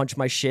dude punch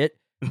my shit,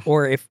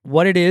 or if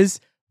what it is,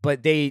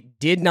 but they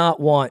did not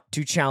want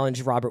to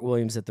challenge Robert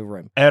Williams at the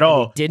rim. At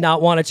all. They did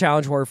not want to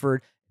challenge Horford.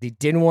 They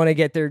didn't want to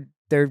get their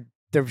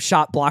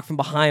shot blocked from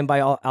behind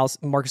by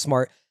Marcus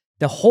Smart.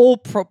 The whole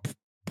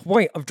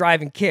point of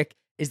drive and kick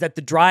is that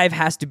the drive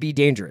has to be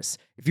dangerous.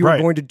 If you are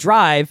going to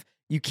drive,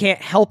 you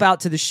can't help out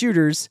to the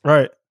shooters.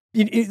 Right.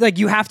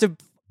 You have to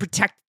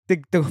protect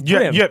the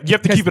rim. You have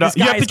to keep it.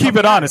 You have to keep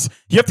it honest.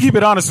 You have to keep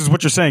it honest, is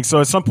what you're saying.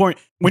 So at some point,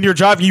 when you're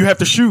driving, you have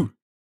to shoot.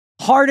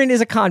 Harden is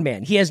a con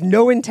man. He has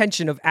no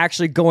intention of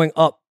actually going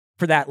up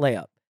for that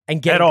layup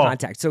and getting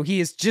contact. So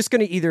he is just going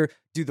to either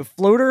do the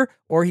floater,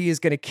 or he is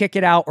going to kick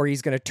it out, or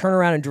he's going to turn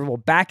around and dribble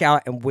back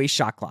out and waste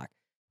shot clock.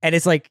 And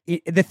it's like,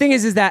 the thing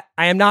is that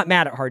I am not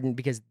mad at Harden,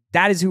 because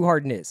that is who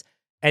Harden is.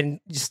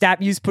 And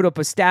StatMuse put up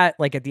a stat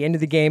like at the end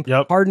of the game.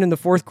 Yep. Harden in the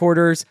fourth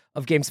quarters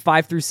of games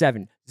 5 through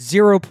 7,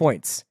 0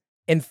 points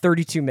in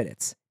 32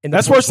 minutes.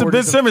 That's worse than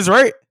Ben Simmons,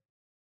 right?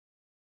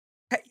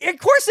 Of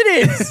course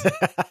it is.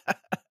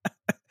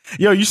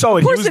 Yo, you saw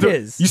what he was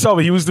doing. You saw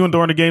what he was doing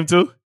during the game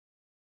too?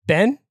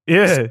 Ben?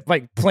 Yeah.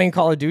 Like playing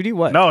Call of Duty?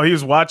 What? No, he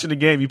was watching the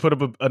game. He put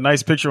up a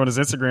nice picture on his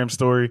Instagram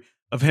story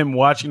of him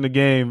watching the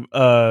game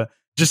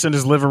just in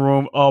his living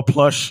room, all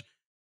plush,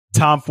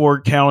 Tom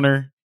Ford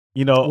counter,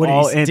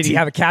 all antique. Did he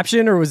have a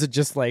caption, or was it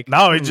just like...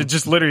 No, it's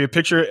just literally a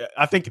picture.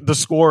 I think the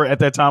score at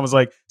that time was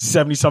like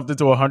 70-something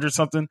to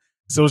 100-something.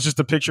 So it was just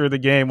a picture of the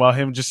game while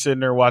him just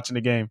sitting there watching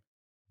the game.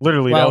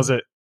 Literally, that was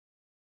it.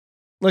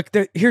 Look,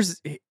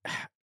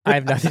 I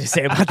have nothing to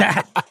say about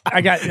that.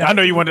 I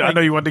know you wanted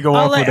to go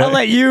on for that. I'll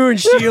let you and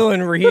Sheil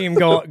and Raheem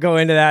go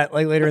into that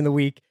like later in the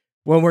week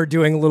when we're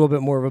doing a little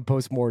bit more of a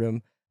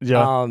postmortem.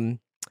 Yeah.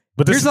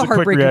 But here's the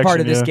heartbreaking part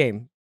of this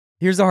game.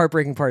 Here's the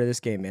heartbreaking part of this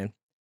game, man.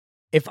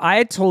 If I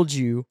had told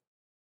you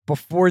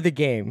before the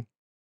game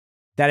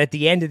that at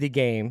the end of the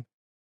game,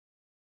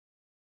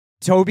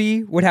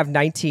 Toby would have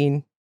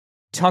 19,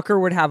 Tucker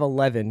would have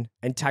 11,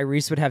 and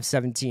Tyrese would have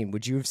 17,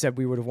 would you have said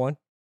we would have won?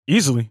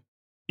 Easily.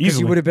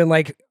 You would have been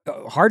like,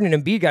 Harden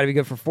and Embiid got to be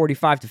good for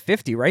 45 to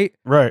 50, right?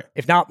 Right.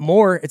 If not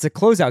more, it's a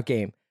closeout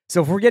game.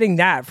 So if we're getting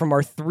that from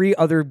our 3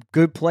 other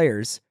good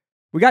players,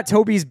 we got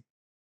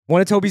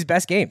one of Toby's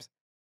best games.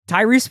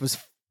 Tyrese was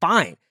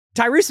fine.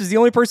 Tyrese was the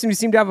only person who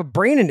seemed to have a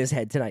brain in his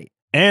head tonight.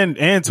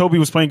 And Toby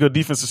was playing good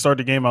defense to start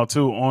the game out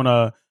too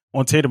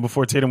on Tatum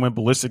before Tatum went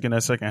ballistic in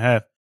that second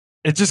half.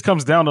 It just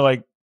comes down to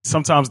like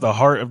sometimes the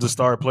heart of the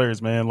star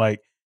players, man.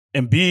 Like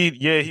Embiid,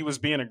 yeah, he was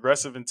being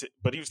aggressive,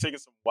 but he was taking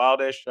some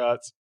wild ass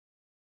shots.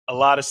 A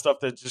lot of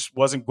stuff that just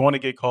wasn't going to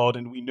get called,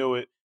 and we knew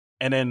it.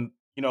 And then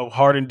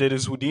Harden did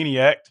his Houdini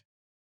act,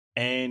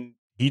 and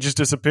he just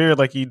disappeared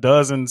like he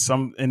does in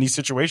these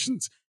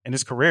situations in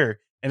his career,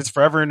 and it's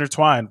forever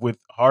intertwined with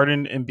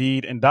Harden,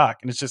 Embiid, and Doc.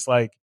 And it's just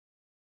like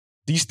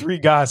these three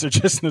guys are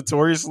just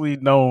notoriously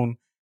known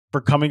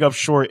for coming up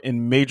short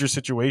in major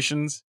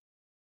situations,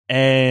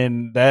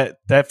 and that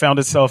found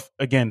itself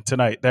again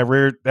tonight. That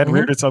reared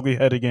its ugly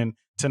head again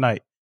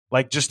tonight,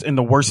 like just in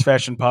the worst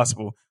fashion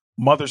possible.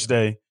 Mother's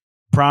Day,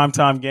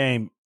 primetime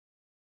game,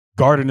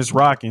 Garden is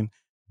rocking.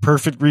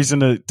 Perfect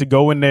reason to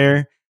go in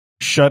there,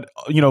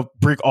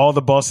 break all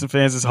the Boston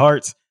fans'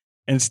 hearts.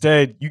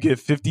 Instead, you get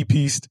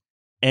 50-pieced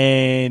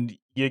and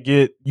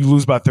you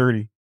lose by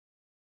 30.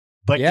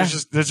 Like there's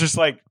just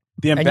like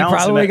the imbalance. And you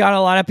probably got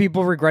a lot of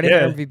people regretting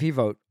their MVP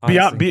vote.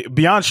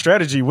 Beyond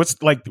strategy, what's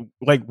like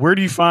where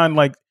do you find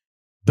like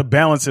the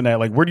balance in that?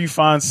 Like where do you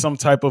find some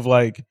type of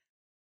like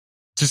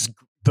just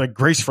like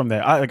grace from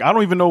that? I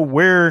don't even know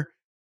where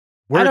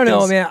I don't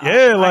know, man.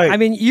 Yeah, like I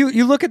mean,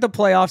 you look at the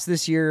playoffs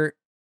this year.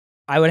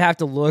 I would have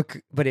to look,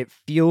 but it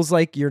feels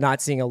like you're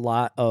not seeing a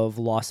lot of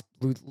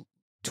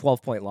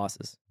 12-point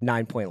losses,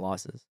 9-point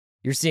losses.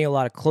 You're seeing a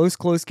lot of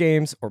close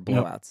games or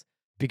blowouts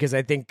because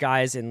I think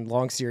guys in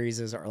long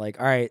series are like,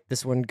 all right,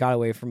 this one got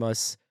away from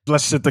us.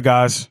 Let's sit the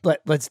guys.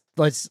 Let's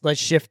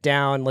shift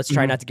down. Let's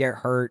try not to get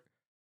hurt.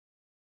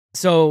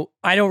 So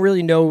I don't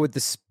really know what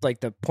this like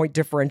the point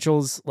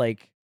differentials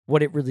like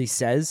what it really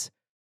says.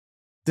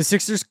 The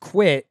Sixers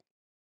quit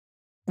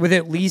with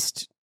at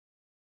least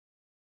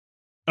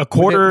a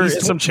quarter and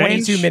some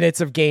change, 22 minutes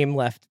of game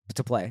left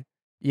to play.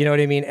 You know what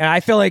I mean? And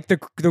I feel like the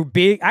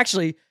big,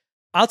 actually,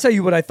 I'll tell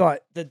you what I thought.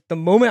 The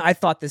moment I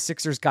thought the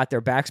Sixers got their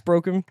backs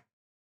broken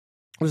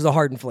was the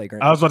Harden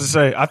flagrant. I was about to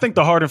say, I think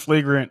the Harden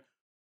flagrant.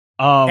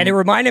 And it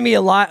reminded me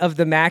a lot of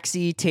the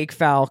Maxey take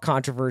foul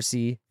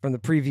controversy from the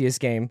previous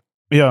game.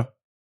 Yeah.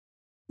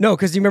 No,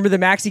 because you remember the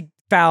Maxey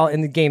foul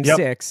in the game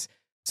 6.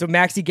 So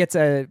Maxey gets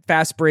a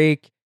fast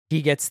break.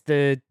 He gets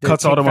the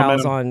cuts all the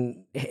fouls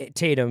momentum on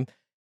Tatum.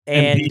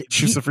 And Embiid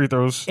shoots the free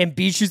throws.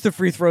 Embiid shoots the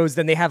free throws.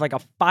 Then they have like a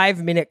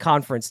 5-minute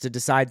conference to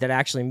decide that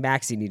actually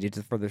Maxey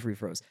needed for the free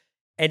throws.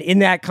 And in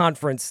that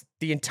conference,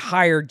 the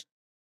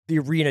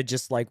arena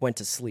just like went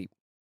to sleep.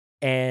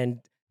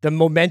 And the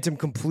momentum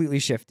completely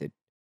shifted.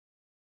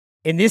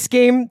 In this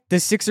game,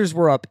 the Sixers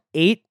were up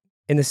 8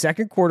 in the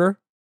second quarter,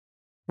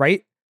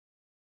 right?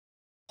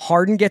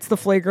 Harden gets the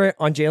flagrant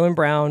on Jaylen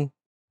Brown.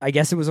 I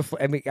guess it was a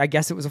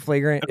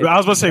flagrant. I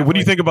was about to say, what do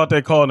you think about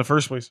that call in the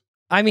first place?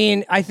 I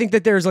mean, I think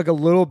that there's like a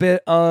little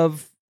bit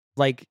of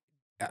like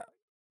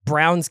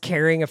Brown's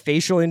carrying a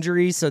facial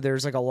injury, so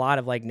there's like a lot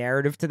of like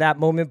narrative to that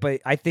moment.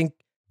 But I think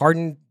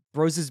Harden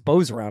throws his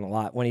bows around a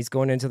lot when he's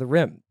going into the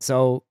rim,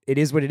 so it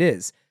is what it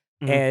is.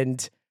 Mm-hmm.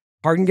 And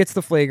Harden gets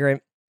the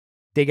flagrant.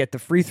 They get the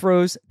free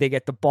throws. They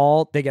get the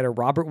ball. They get a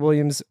Robert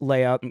Williams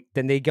layup.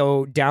 Then they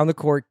go down the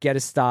court, get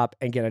a stop,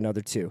 and get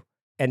another 2.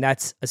 And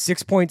that's a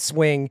 6-point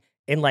swing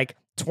in like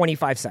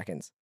 25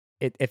 seconds,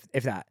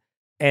 if that.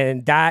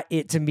 And that,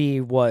 to me,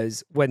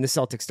 was when the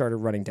Celtics started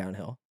running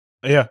downhill.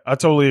 Yeah, I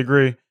totally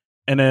agree.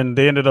 And then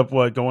they ended up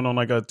going on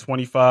like a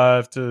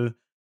 25-3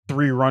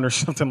 run or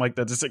something like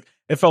that. Just like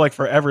it felt like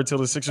forever till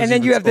the Sixers. And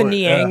then you have scored. the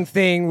Niang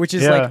thing, which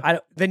is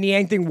the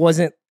Niang thing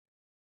wasn't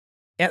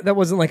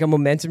like a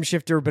momentum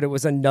shifter, but it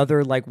was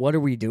another like, what are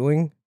we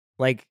doing?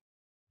 Like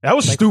that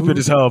was stupid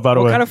as hell. By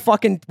the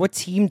way, what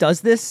team does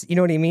this? You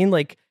know what I mean?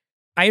 Like.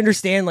 I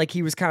understand, like,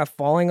 he was kind of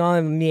falling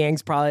on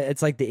Niang's probably,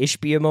 it's like the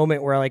Ishbia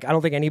moment where, like, I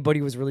don't think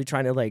anybody was really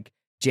trying to, like,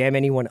 jam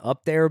anyone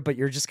up there, but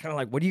you're just kind of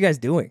like, what are you guys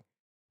doing?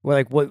 Well,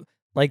 like, what,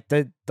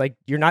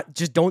 you're not,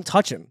 just don't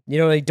touch him. You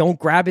know, like, don't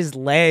grab his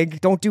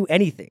leg, don't do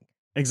anything.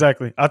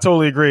 Exactly. I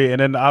totally agree.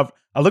 And then I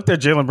looked at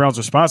Jaylen Brown's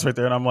response right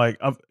there, and I'm like,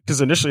 because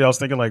initially I was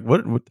thinking, like,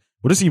 what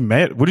is he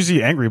mad? What is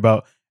he angry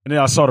about? And then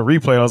I saw the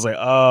replay, and I was like,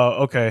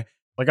 oh, okay.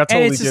 Like I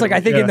totally. And it's just like I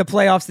think in the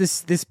playoffs,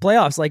 this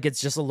playoffs, like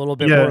it's just a little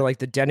bit more like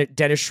the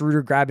Dennis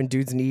Schroeder grabbing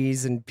dudes'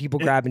 knees and people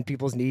grabbing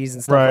people's knees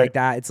and stuff like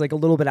that. It's like a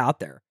little bit out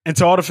there. And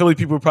to all the Philly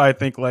people, probably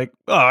think like,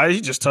 "Oh, he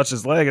just touched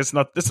his leg. It's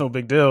no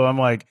big deal." I'm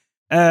like,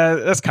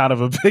 that's kind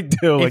of a big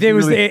deal. If like, it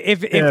was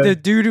if the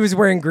dude was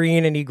wearing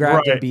green and he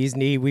grabbed Embiid's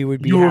knee, we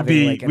would be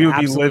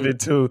livid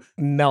too,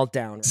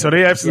 meltdown. So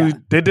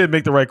they did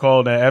make the right call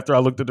on that after I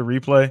looked at the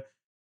replay.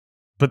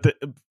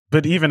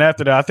 But even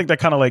after that, I think that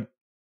kind of like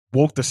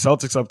woke the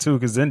Celtics up too,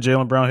 because then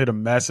Jaylen Brown hit a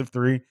massive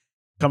 3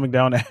 coming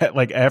down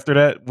like after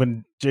that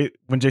when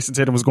Jason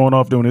Tatum was going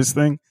off doing his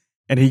thing,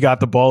 and he got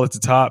the ball at the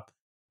top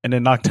and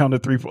then knocked down the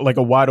 3, like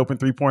a wide open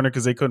 3-pointer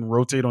because they couldn't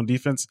rotate on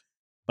defense.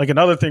 Like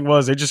another thing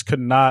was they just could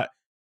not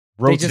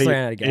rotate. They just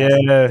ran out of gas.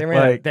 Yeah,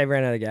 they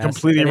ran out of gas.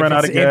 Completely ran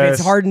out of gas. If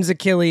it's Harden's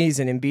Achilles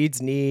and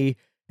Embiid's knee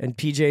and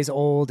PJ's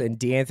old and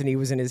D'Anthony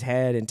was in his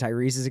head and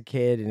Tyrese is a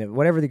kid and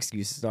whatever the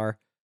excuses are,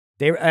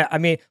 I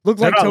mean, look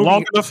they're like not Toby.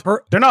 long enough.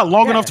 They're not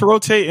long enough to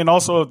rotate, and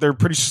also they're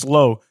pretty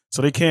slow,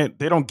 so they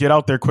don't get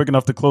out there quick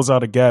enough to close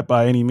out a gap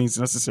by any means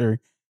necessary.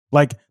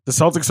 Like the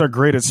Celtics are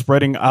great at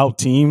spreading out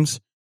teams,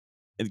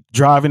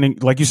 driving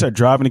and, like you said,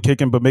 driving and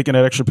kicking, but making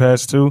that extra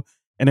pass too.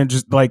 And then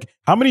just like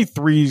how many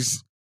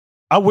threes?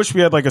 I wish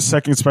we had like a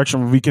second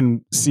spectrum where we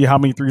can see how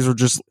many threes were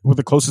just where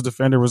the closest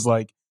defender was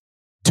like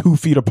 2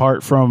 feet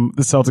apart from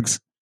the Celtics.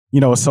 A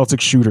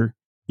Celtics shooter.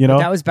 But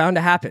that was bound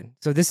to happen.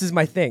 So this is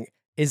my thing.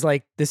 Is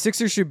like the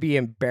Sixers should be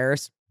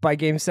embarrassed by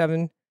Game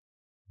 7,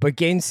 but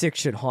Game 6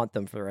 should haunt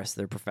them for the rest of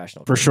their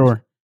professional careers.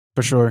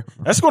 For sure.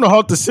 That's going to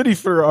haunt the city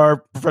for our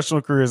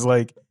professional careers.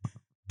 Like,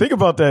 think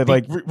about that.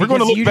 Like, we're going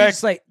to look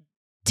back. Like,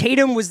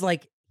 Tatum was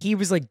like, he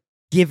was like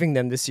giving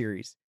them the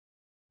series.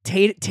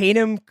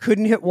 Tatum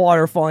couldn't hit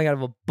water falling out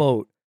of a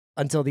boat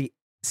until the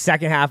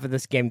second half of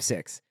this Game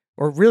 6.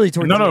 Or really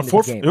towards the end of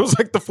the game. It was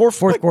like the fourth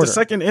quarter. The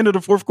second end of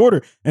the fourth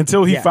quarter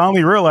until he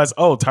finally realized,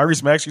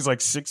 Tyrese Maxey's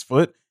like 6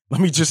 foot.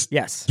 Let me just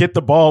get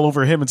the ball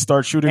over him and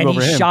start shooting over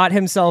him. And he shot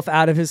himself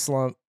out of his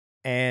slump,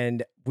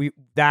 and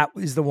that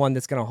is the one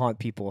that's going to haunt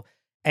people.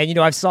 And,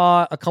 I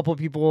saw a couple of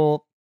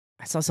people,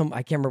 I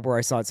can't remember where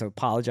I saw it, so I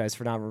apologize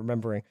for not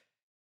remembering.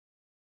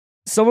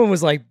 Someone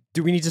was like,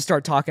 do we need to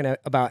start talking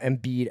about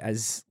Embiid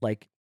as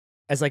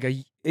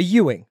a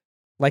Ewing?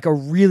 Like a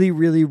really,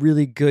 really,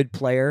 really good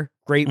player,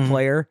 great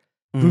player,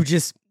 who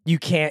just, you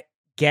can't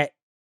get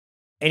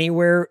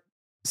anywhere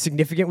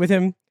significant with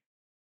him.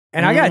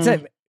 And I got to tell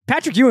you,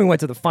 Patrick Ewing went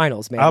to the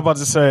finals, man. I was about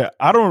to say,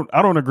 I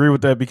don't agree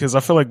with that because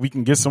I feel like we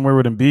can get somewhere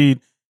with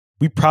Embiid.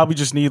 We probably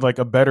just need like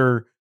a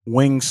better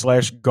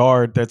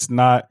wing/guard that's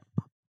not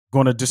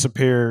going to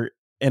disappear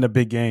in a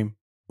big game.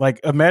 Like,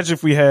 imagine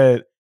if we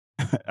had,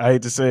 I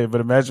hate to say it,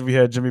 but imagine if we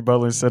had Jimmy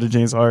Butler instead of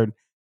James Harden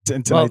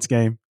in tonight's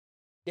game.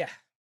 Yeah.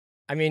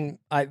 I mean,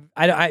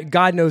 I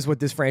God knows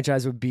what this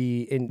franchise would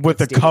be in with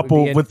the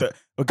couple with the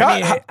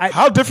God.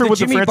 How different would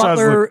the franchise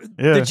look?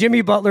 Yeah. The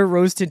Jimmy Butler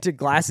rose tinted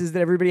glasses that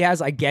everybody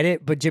has, I get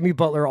it, but Jimmy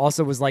Butler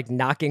also was like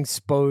knocking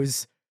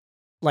Spo's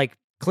like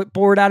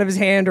clipboard out of his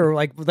hand, or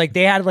like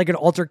they had like an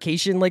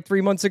altercation like 3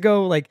 months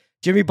ago. Like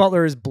Jimmy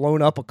Butler has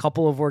blown up a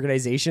couple of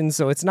organizations,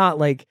 so it's not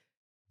like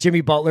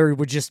Jimmy Butler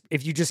would just,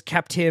 if you just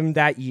kept him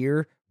that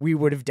year, we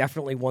would have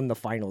definitely won the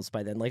finals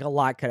by then. Like a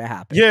lot could have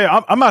happened.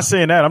 Yeah, I'm not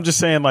saying that. I'm just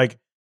saying like.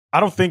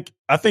 I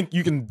think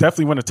you can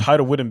definitely win a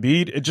title with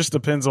Embiid. It just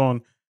depends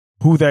on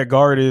who that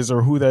guard is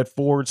or who that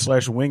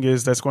forward/wing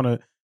is that's going to,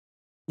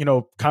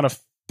 kind of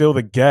fill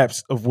the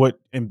gaps of what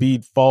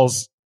Embiid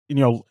falls,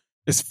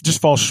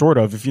 falls short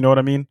of, if you know what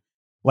I mean.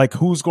 Like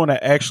who's going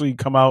to actually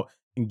come out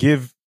and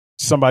give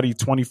somebody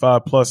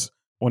 25 plus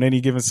on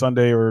any given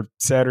Sunday or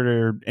Saturday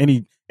or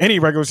any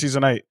regular season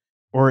night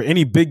or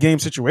any big game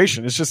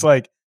situation. It's just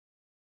like,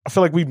 I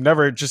feel like we've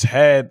never just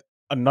had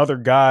another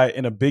guy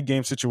in a big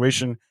game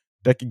situation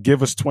that could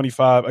give us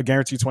 25, a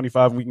guaranteed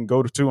 25, and we can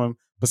go to him,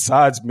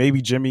 besides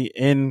maybe Jimmy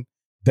in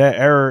that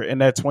era in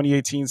that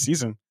 2018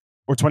 season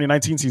or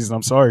 2019 season.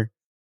 I'm sorry.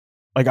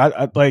 Like,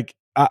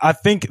 I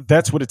think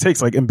that's what it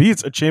takes. Like,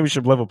 Embiid's a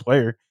championship level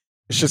player.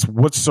 It's just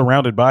what's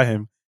surrounded by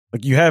him.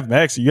 Like, you have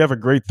Maxey, you have a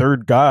great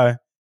third guy.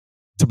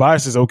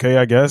 Tobias is okay,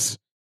 I guess.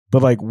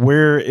 But, like,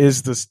 where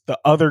is the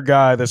other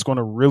guy that's going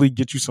to really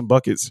get you some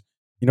buckets?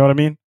 You know what I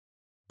mean?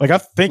 Like, I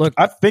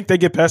think they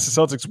get past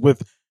the Celtics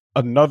with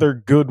another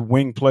good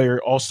wing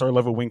player, all-star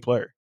level wing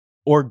player,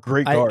 or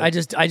great guard. I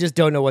just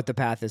don't know what the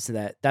path is to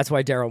that. That's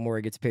why Daryl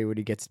Morey gets paid what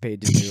he gets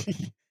paid to do.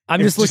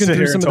 I'm just looking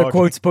through some of the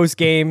quotes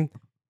post-game.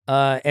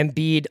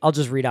 Embiid, I'll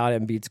just read out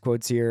Embiid's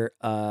quotes here.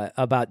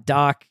 About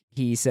Doc,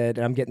 he said,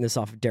 and I'm getting this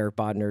off of Derek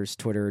Bodner's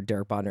Twitter,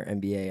 Derek Bodner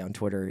NBA on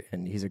Twitter,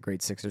 and he's a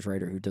great Sixers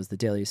writer who does the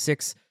Daily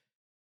Six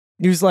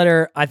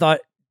newsletter. I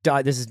thought,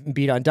 this is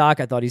Embiid on Doc,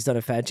 I thought he's done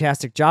a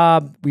fantastic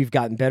job. We've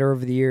gotten better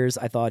over the years.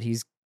 I thought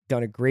he's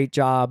done a great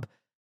job.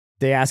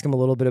 They ask him a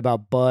little bit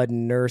about Bud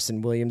and Nurse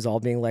and Williams all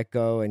being let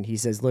go. And he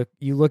says, look,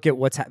 you look at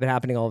what's been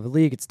happening all over the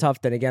league. It's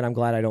tough. Then again, I'm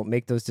glad I don't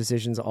make those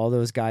decisions. All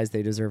those guys,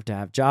 they deserve to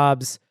have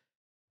jobs.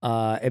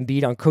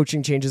 Embiid on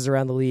coaching changes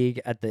around the league.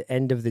 At the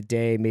end of the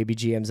day, maybe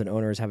GMs and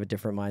owners have a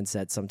different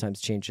mindset.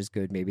 Sometimes change is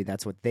good. Maybe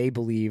that's what they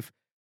believe.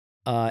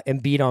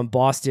 Embiid on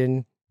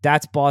Boston.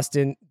 That's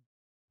Boston.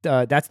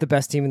 That's the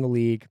best team in the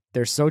league.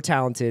 They're so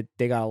talented.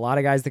 They got a lot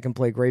of guys that can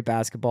play great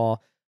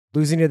basketball.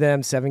 Losing to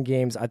them 7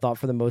 games, I thought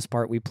for the most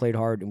part we played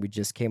hard and we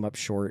just came up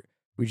short.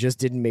 We just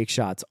didn't make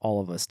shots,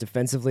 all of us.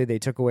 Defensively, they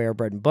took away our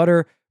bread and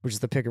butter, which is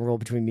the pick and roll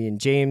between me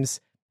and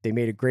James. They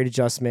made a great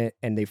adjustment,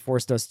 and they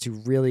forced us to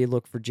really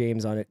look for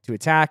James on it to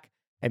attack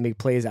and make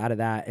plays out of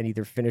that and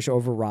either finish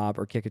over Rob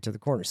or kick it to the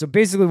corner. So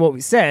basically what we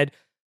said,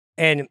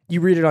 and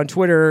you read it on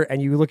Twitter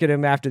and you look at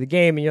him after the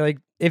game and you're like,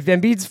 if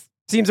Embiid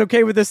seems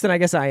okay with this, then I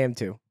guess I am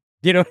too.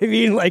 You know what I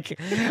mean? Like,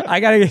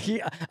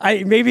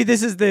 maybe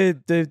this is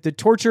the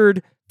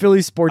tortured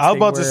Philly sports. I was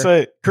about to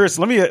say, Chris,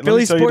 let me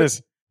tell you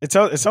this. It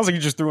sounds like you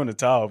just threw in the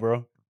towel,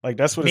 bro. Like,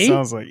 that's what it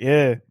sounds like.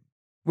 Yeah.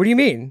 What do you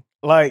mean?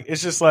 Like,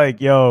 it's just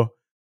like, yo,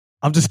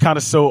 I'm just kind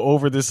of so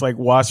over this, like,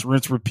 wash,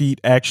 rinse, repeat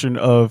action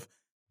of,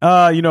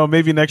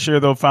 maybe next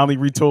year they'll finally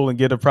retool and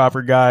get a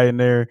proper guy in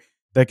there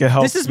that can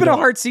help. This has been a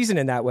hard season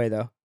in that way,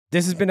 though.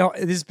 This has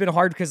been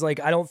hard because like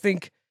I don't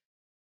think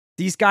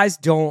these guys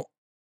don't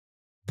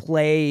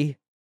play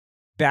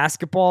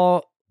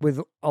basketball with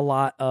a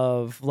lot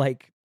of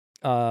like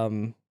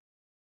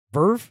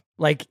verve.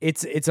 Like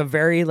it's a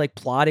very like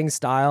plodding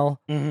style,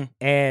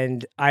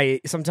 and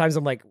sometimes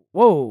I'm like,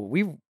 whoa,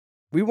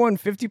 we won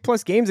 50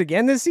 plus games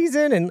again this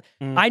season, and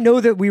I know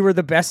that we were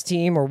the best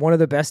team or one of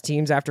the best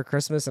teams after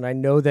Christmas, and I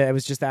know that it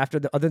was just after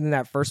other than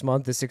that first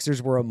month, the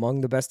Sixers were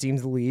among the best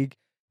teams in the league.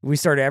 We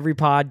started every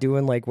pod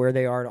doing like where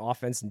they are in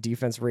offense and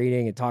defense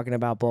rating and talking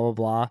about blah blah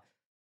blah,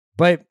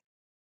 but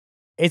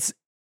it's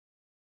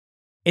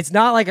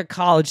not like a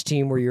college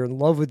team where you're in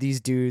love with these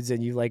dudes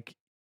and you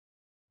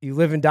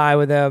live and die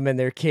with them and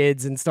their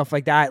kids and stuff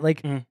like that.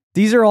 Like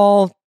these are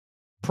all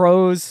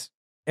pros.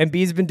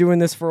 Embiid's been doing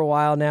this for a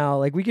while now.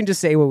 Like we can just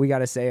say what we got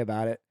to say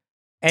about it.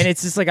 And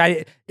it's just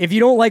like, if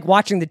you don't like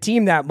watching the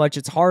team that much,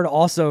 it's hard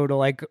also to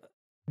like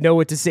know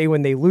what to say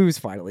when they lose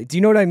finally. Do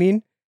you know what I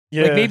mean?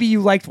 Yeah. Like maybe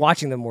you liked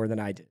watching them more than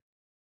I did.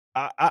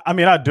 I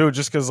mean, I do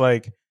just because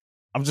like,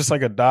 I'm just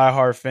like a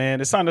diehard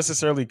fan. It's not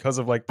necessarily because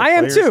of like the I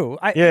players. am too.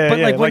 But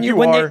like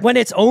when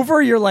it's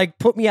over, you're like,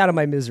 put me out of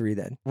my misery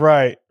then.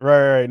 Right.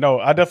 No,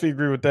 I definitely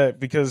agree with that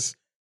because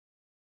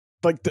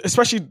like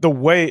especially the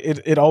way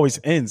it always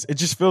ends. It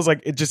just feels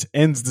like it just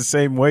ends the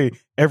same way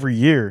every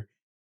year.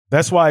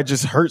 That's why it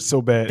just hurts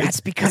so bad.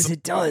 That's because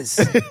it does.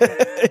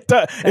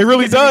 It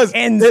really does. It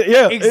ends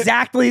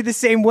exactly the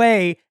same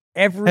way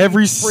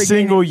every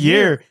single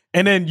year.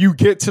 And then you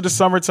get to the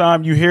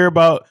summertime, you hear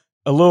about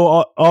a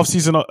little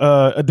off-season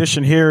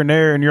addition here and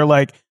there, and you're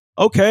like,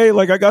 okay,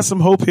 like I got some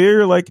hope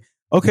here. Like,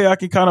 okay, I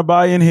can kind of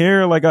buy in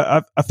here. Like,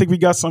 I think we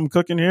got something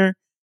cooking here.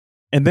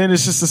 And then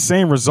it's just the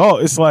same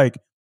result. It's like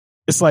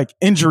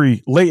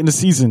injury late in the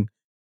season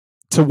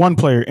to one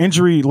player,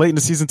 injury late in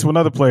the season to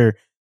another player.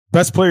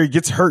 Best player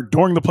gets hurt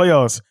during the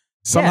playoffs.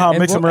 Somehow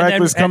makes a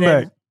miraculous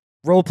comeback.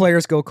 Role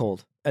players go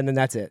cold, and then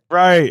that's it.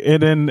 Right.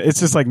 And then it's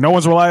just like no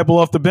one's reliable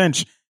off the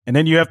bench. And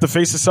then you have to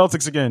face the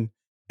Celtics again.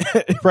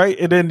 Right.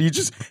 And then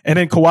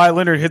Kawhi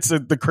Leonard hits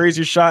the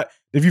craziest shot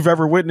if you've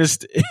ever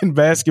witnessed in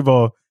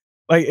basketball.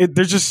 Like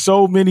there's just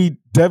so many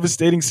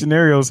devastating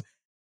scenarios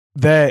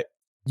that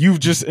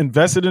you've just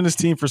invested in this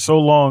team for so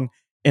long.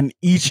 And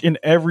each and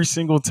every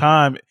single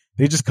time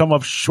they just come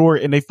up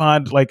short and they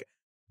find like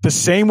the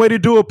same way to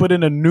do it, but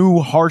in a new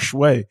harsh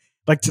way.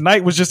 Like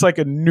tonight was just like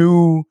a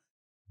new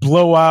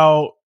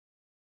blowout,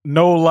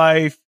 no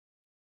life,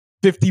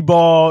 50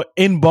 ball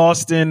in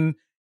Boston.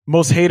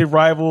 Most hated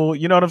rival,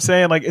 you know what I'm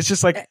saying? Like it's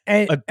just like,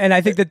 and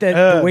I think that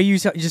the way you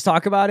just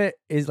talk about it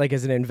is like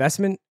as an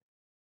investment.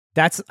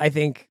 I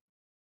think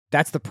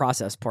that's the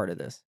process part of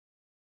this.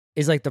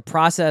 Is like the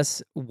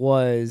process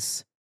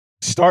was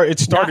it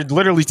started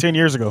literally 10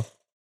 years ago,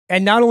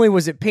 and not only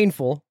was it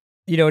painful,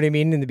 you know what I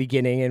mean, in the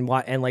beginning, and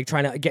like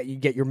trying to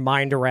get your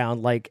mind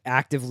around like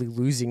actively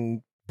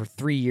losing for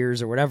 3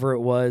 years or whatever it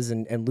was,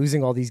 and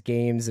losing all these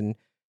games and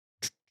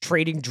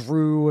trading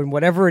Drew and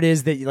whatever it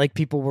is that like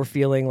people were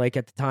feeling like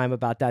at the time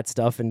about that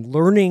stuff, and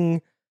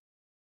learning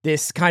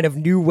this kind of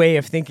new way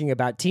of thinking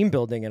about team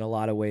building in a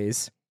lot of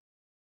ways.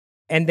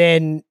 And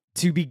then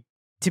to be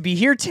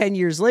here 10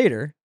 years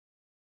later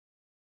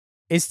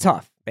is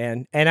tough,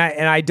 man. And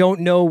I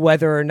don't know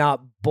whether or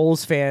not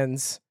Bulls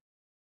fans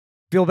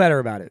feel better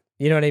about it.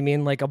 You know what I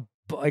mean? Like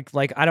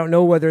I don't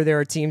know whether there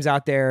are teams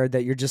out there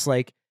that you're just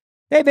like,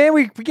 hey man,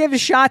 we gave it a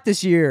shot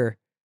this year.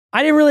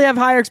 I didn't really have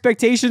higher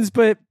expectations,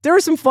 but there were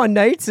some fun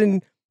nights,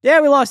 and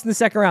yeah, we lost in the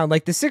second round.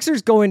 Like the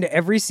Sixers go into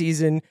every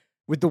season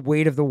with the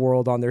weight of the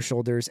world on their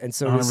shoulders, and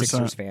so do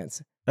Sixers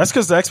fans. That's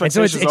because the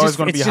expectations are always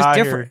going to be high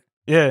here.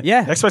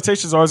 Yeah.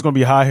 Expectations are always going to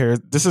be high here.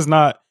 This is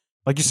not,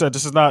 like you said,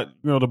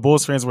 the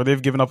Bulls fans where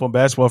they've given up on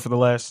basketball for the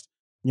last,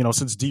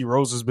 since D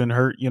Rose has been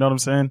hurt. You know what I'm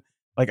saying?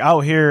 Like out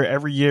here,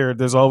 every year,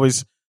 there's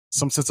always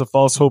some sense of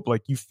false hope.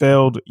 Like you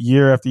failed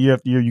year after year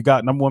after year. You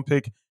got number one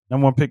pick.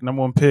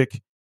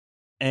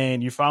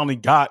 And you finally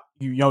got,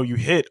 you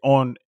hit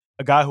on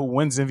a guy who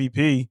wins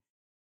MVP,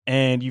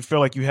 and you feel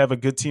like you have a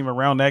good team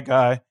around that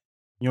guy.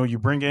 You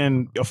bring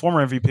in a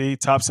former MVP,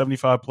 top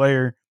 75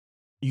 player.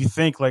 You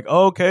think like,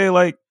 oh, okay,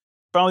 like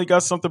finally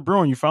got something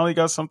brewing. You finally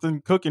got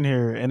something cooking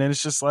here. And then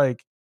it's just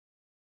like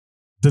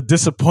the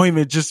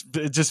disappointment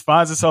just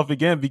finds itself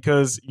again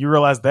because you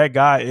realize that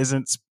guy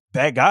isn't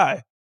that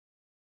guy.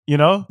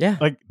 Yeah.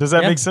 Like, does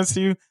that make sense to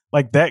you?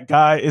 Like that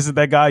guy isn't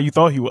that guy you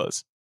thought he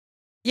was.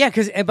 Yeah,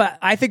 but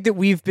I think that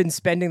we've been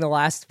spending the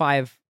last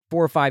 4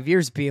 or 5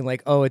 years being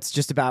like, oh, it's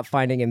just about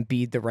finding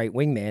Embiid the right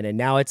wingman, and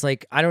now it's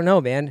like, I don't know,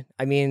 man.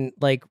 I mean,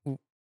 like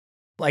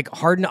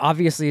Harden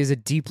obviously is a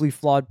deeply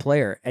flawed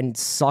player and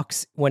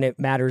sucks when it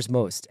matters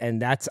most,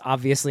 and that's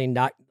obviously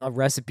not a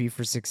recipe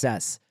for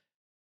success.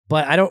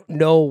 But I don't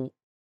know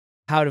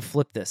how to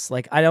flip this.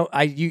 Like,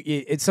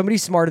 it's somebody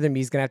smarter than me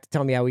is gonna have to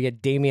tell me how we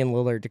get Damian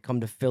Lillard to come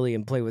to Philly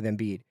and play with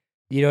Embiid.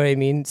 You know what I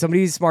mean?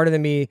 Somebody smarter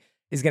than me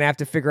is gonna have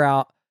to figure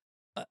out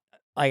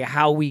like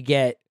how we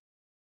get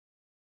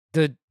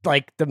the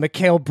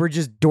Mikal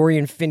Bridges,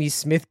 Dorian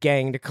Finney-Smith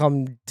gang to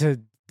come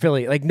to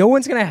Philly. Like no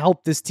one's going to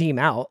help this team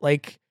out.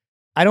 Like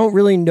I don't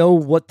really know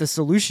what the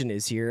solution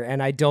is here,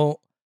 and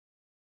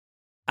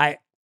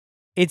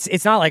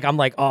it's not like I'm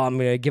like, oh, I'm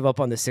gonna give up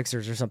on the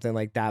Sixers or something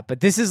like that. But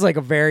this is like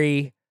a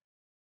very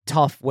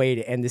tough way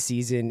to end the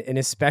season, and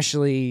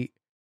especially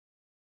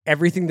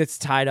everything that's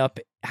tied up,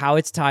 how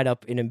it's tied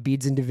up in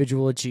Embiid's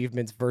individual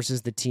achievements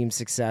versus the team's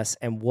success,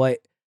 and what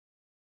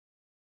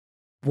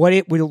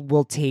it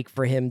will take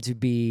for him to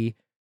be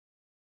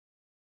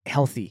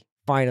healthy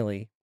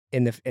finally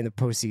in the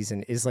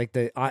postseason. Is like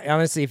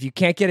honestly, if you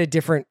can't get a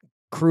different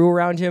crew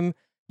around him,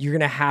 you're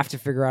gonna have to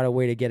figure out a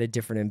way to get a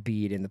different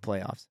Embiid in the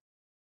playoffs.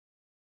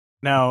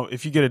 Now,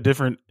 if you get a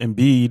different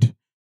Embiid,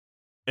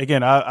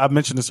 again, I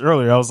mentioned this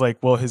earlier. I was like,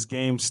 well, his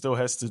game still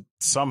has to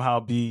somehow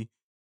be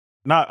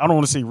I don't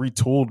want to say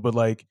retooled, but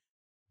like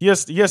he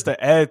has to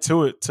add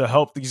to it to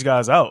help these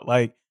guys out.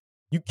 Like,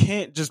 you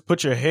can't just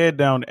put your head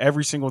down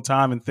every single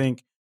time and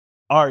think,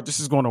 all right, this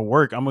is going to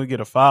work. I'm going to get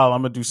a foul.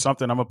 I'm going to do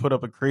something. I'm going to put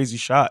up a crazy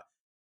shot.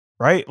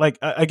 Right? Like,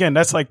 again,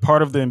 that's like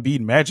part of the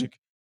Embiid magic.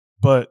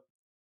 But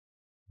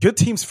good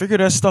teams figure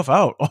that stuff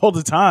out all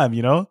the time,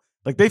 you know?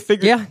 Like,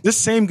 this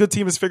same good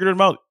team has figured them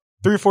out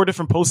 3 or 4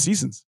 different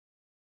postseasons.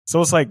 So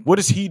it's like, what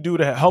does he do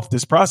to help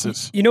this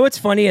process? You know what's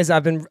funny is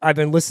I've been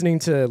listening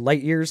to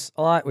Light Years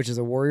a lot, which is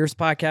a Warriors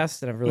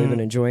podcast, and I've really been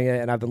enjoying it.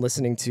 And I've been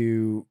listening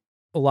to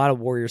a lot of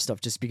Warriors stuff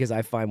just because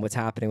I find what's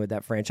happening with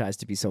that franchise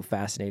to be so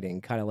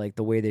fascinating. Kind of like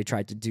the way they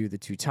tried to do the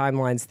 2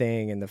 timelines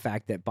thing, and the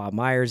fact that Bob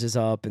Myers is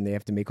up and they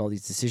have to make all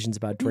these decisions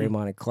about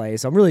Draymond and Clay.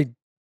 So I'm really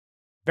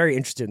very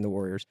interested in the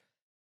Warriors.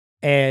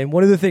 And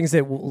one of the things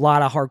that a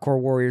lot of hardcore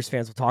Warriors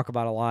fans will talk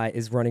about a lot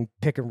is running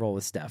pick and roll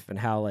with Steph, and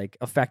how like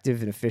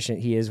effective and efficient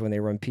he is when they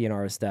run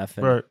P&R with Steph.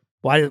 And right.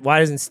 why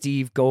doesn't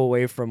Steve go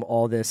away from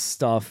all this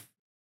stuff,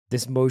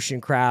 this motion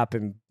crap,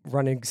 and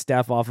running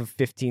Steph off of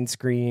 15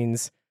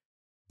 screens?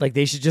 Like,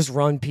 they should just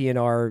run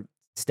P&R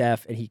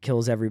Steph, and he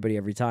kills everybody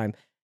every time.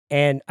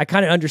 And I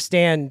kind of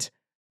understand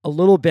a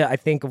little bit, I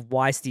think, of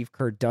why Steve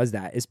Kerr does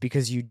that, is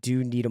because you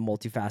do need a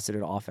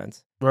multifaceted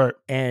offense. Right.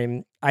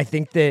 And I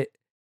think that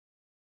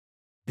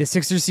the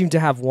Sixers seem to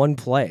have one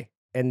play,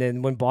 and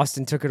then when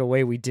Boston took it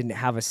away, we didn't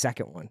have a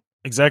second one.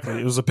 Exactly.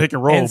 It was a pick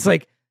and roll. And it's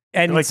like,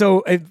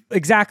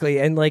 exactly.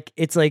 And like,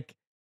 it's like,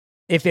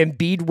 if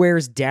Embiid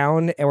wears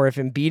down, or if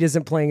Embiid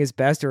isn't playing his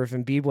best, or if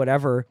Embiid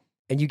whatever,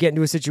 and you get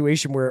into a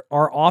situation where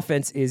our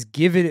offense is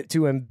giving it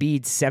to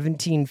Embiid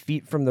 17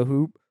 feet from the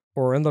hoop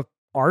or in the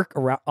arc,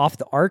 or off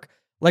the arc,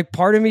 like,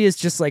 part of me is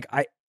just like,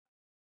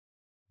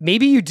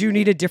 maybe you do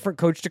need a different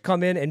coach to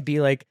come in and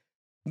be like,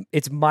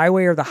 it's my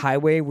way or the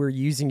highway. We're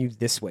using you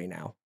this way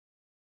now.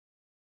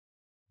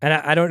 And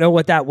I don't know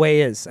what that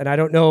way is. And I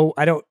know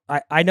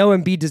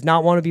Embiid does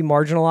not want to be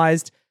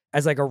marginalized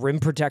as like a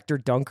rim protector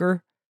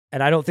dunker.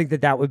 And I don't think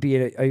that would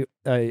be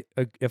a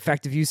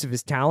effective use of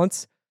his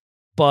talents,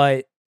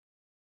 but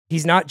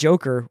he's not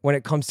Joker when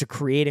it comes to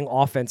creating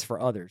offense for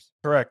others.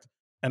 Correct.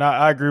 And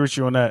I agree with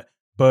you on that.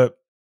 But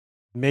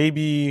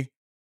maybe,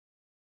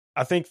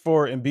 I think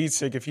for Embiid's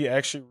sake, if he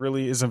actually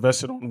really is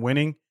invested on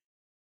winning,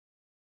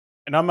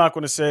 and I'm not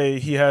going to say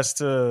he has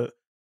to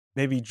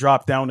maybe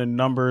drop down in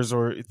numbers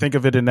or think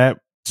of it in that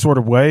sort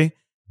of way,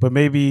 but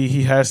maybe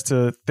he has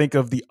to think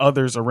of the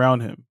others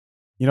around him.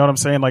 You know what I'm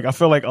saying? Like, I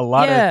feel like a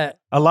lot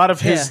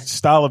of his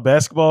style of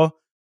basketball,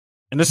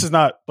 and this is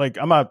not like,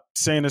 I'm not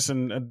saying this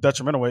in a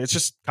detrimental way, it's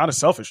just kind of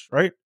selfish,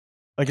 right?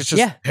 Like, it's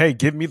just, hey,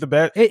 give me the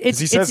bat.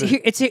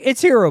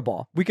 It's hero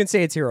ball. We can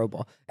say it's hero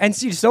ball. And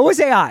so is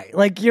AI.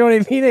 Like, you know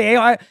what I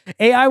mean?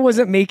 AI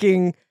wasn't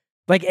making,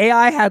 like,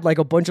 AI had like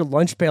a bunch of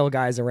lunch pail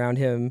guys around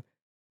him.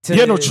 He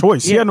had no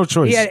choice. He had no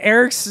choice. He had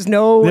Eric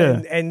Snow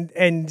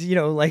and you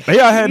know, like,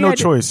 AI had no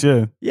choice.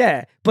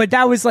 Yeah. But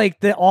that was like,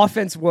 the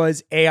offense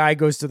was AI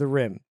goes to the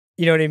rim.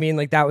 You know what I mean?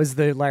 Like, that was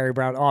the Larry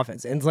Brown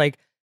offense. And it's like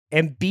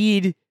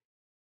Embiid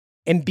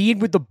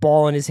with the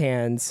ball in his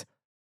hands,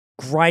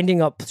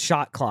 grinding up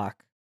shot clock.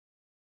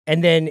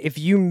 And then if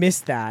you miss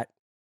that,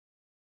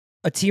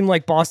 a team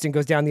like Boston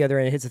goes down the other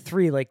end and hits a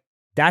 3. Like,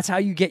 that's how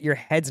you get your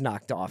heads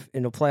knocked off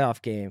in a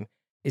playoff game,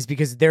 is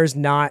because there's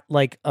not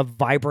like a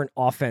vibrant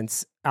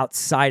offense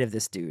outside of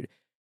this dude.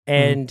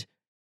 And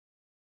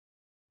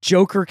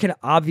Joker can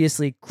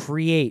obviously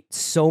create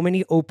so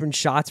many open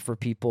shots for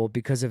people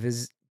because of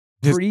his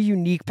pretty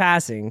unique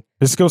passing.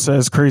 His skill set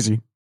is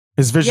crazy.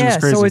 His vision is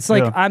crazy. So it's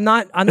like, I'm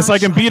not it's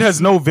like Embiid has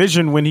no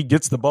vision when he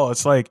gets the ball.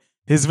 It's like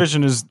his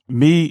vision is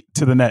me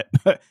to the net.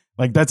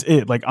 Like, that's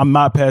it. Like, I'm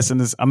not passing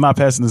this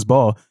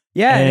ball.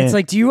 Yeah, and it's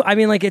like,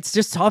 it's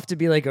just tough to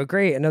be like, oh,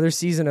 great, another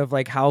season of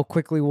like, how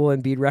quickly will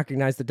Embiid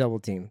recognize the double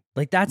team?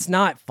 Like, that's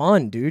not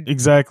fun, dude.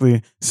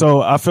 Exactly.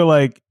 So I feel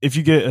like if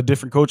you get a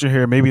different coach in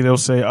here, maybe they'll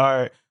say,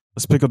 all right,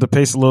 let's pick up the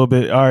pace a little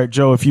bit. All right,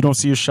 Joe, if you don't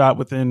see a shot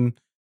within,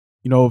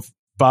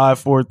 5,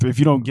 4, 3, if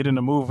you don't get in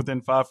the move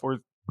within 5, 4,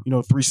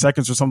 3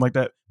 seconds or something like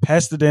that,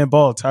 pass the damn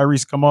ball.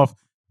 Tyrese, come off,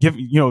 do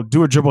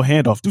a dribble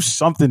handoff, do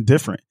something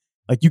different.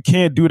 Like, you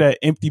can't do that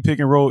empty pick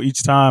and roll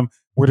each time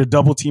where the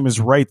double team is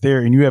right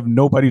there and you have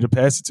nobody to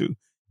pass it to.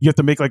 You have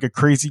to make like a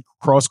crazy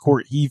cross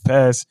court heave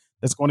pass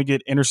that's going to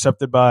get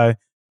intercepted by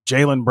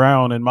Jaylen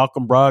Brown and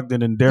Malcolm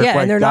Brogdon and Derek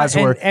White, guys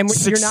who are and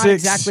 6'6". You're not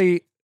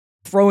exactly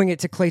throwing it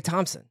to Klay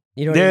Thompson.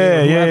 You know what I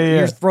mean? Yeah.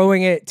 You're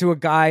throwing it to a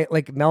guy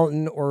like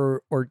Melton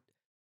or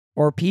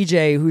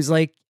PJ who's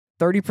like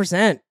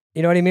 30%.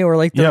 You know what I mean? Or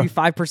like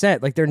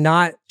 35%. Like they're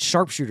not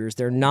sharpshooters.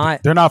 They're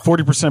not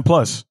 40%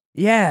 plus.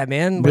 Yeah,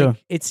 man.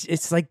 Like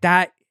it's like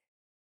that.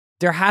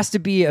 There has to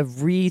be a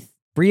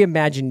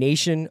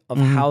reimagination of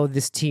how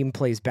this team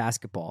plays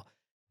basketball.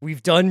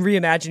 We've done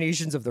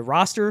reimaginations of the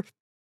roster.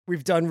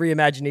 We've done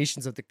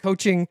reimaginations of the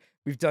coaching.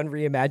 We've done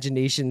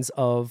reimaginations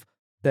of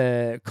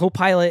the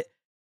co-pilot.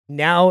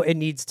 Now it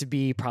needs to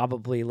be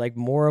probably like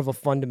more of a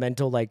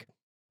fundamental, like,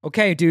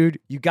 okay, dude,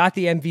 you got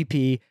the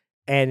MVP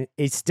and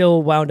it's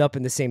still wound up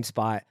in the same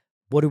spot.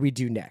 What do we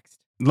do next?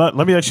 Let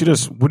me ask you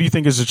this. What do you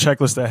think is the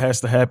checklist that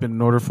has to happen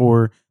in order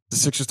for the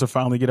Sixers to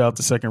finally get out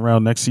the second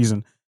round next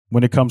season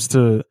when it comes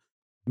to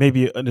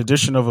maybe an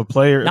addition of a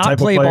player? Not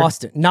play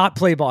Boston. Not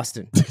play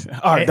Boston.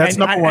 All right, that's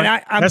number one.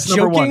 I'm that's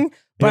joking, number one.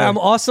 but I'm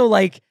also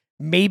like,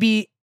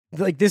 maybe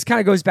like this kind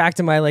of goes back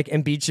to my like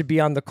Embiid should be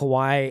on the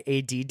Kawhi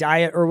AD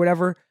diet or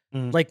whatever.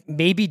 Like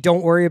maybe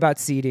don't worry about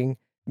seeding.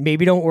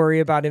 Maybe don't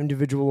worry about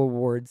individual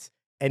awards.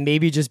 And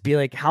maybe just be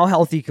like, how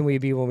healthy can we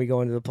be when we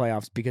go into the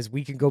playoffs? Because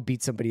we can go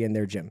beat somebody in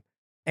their gym.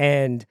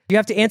 And you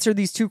have to answer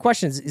these two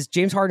questions. Is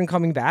James Harden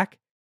coming back?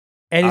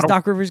 And is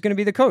Doc Rivers going to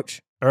be the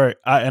coach? All right.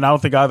 And I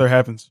don't think either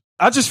happens.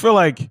 I just feel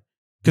like,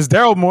 because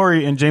Daryl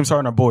Morey and James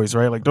Harden are boys,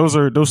 right? Like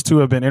those two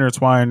have been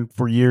intertwined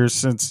for years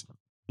since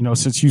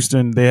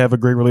Houston. They have a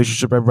great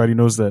relationship. Everybody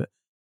knows that.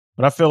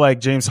 But I feel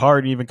like James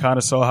Harden even kind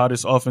of saw how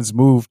this offense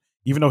moved,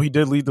 even though he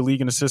did lead the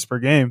league in assists per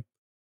game.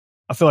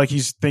 I feel like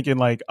he's thinking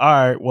like, all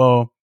right,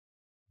 well,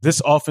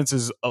 this offense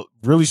is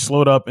really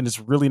slowed up and it's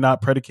really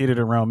not predicated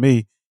around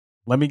me.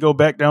 Let me go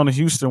back down to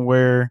Houston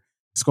where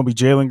it's going to be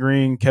Jalen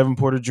Green, Kevin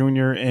Porter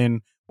Jr.,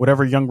 and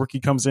whatever young rookie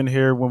comes in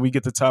here when we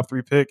get the top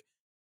 3 pick.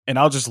 And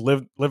I'll just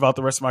live out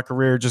the rest of my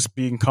career just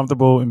being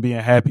comfortable and being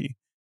happy.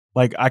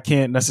 Like I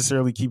can't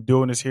necessarily keep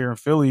doing this here in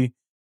Philly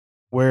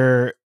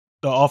where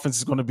the offense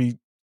is going to be,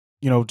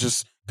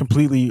 just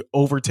completely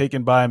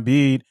overtaken by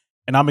Embiid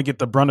and I'm going to get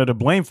the brunt of the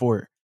blame for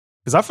it.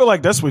 Because I feel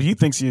like that's what he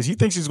thinks he is. He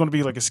thinks he's going to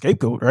be like a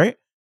scapegoat, right?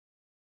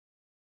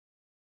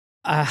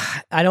 I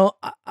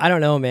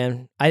don't know,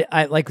 man.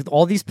 I like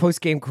all these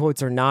post-game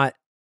quotes I'm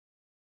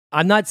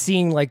not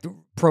seeing like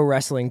pro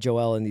wrestling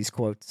Joel in these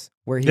quotes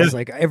where he's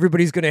like,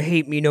 everybody's going to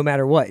hate me no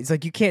matter what. It's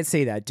like, you can't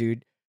say that,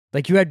 dude.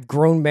 Like you had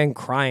grown men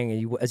crying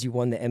as you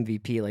won the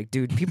MVP. Like,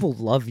 dude, people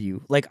love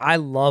you. Like I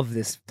love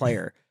this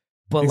player,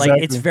 but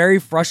like, it's very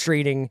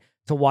frustrating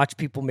to watch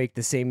people make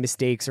the same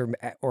mistakes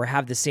or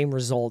have the same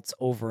results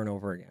over and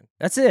over again.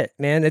 That's it,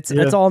 man.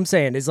 That's all I'm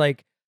saying is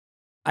like,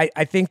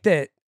 I think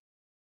that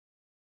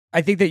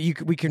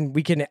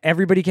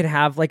everybody can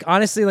have like,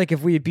 honestly, like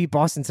if we had beat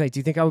Boston tonight, do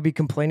you think I would be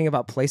complaining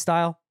about play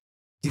style?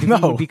 Do you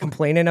think we would be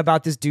complaining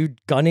about this dude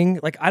gunning?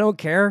 Like, I don't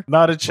care.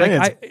 Not a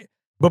chance.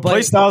 But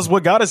play style is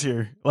what got us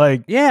here.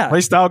 Like,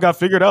 play style got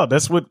figured out.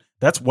 That's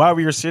why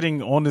we are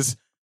sitting on this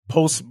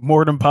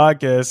post-mortem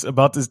podcast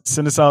about to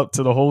send us out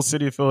to the whole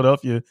city of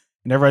Philadelphia.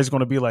 And everybody's going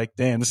to be like,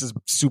 damn, this is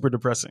super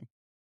depressing.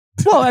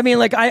 Well, I mean,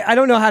 like, I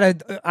don't know how to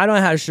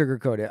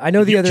sugarcoat it. I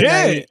know the other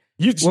night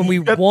when we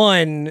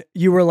won,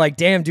 you were like,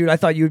 damn, dude, I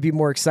thought you would be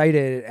more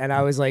excited. And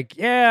I was like,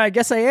 yeah, I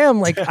guess I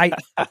am. Like,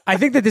 I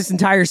think that this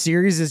entire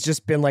series has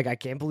just been like, I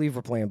can't believe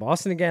we're playing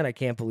Boston again. I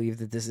can't believe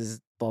that this is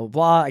blah, blah,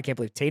 blah. I can't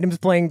believe Tatum's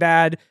playing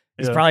bad.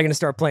 He's probably going to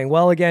start playing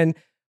well again.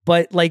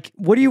 But like,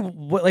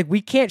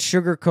 we can't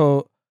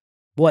sugarcoat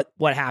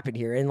what happened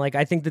here. And like,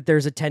 I think that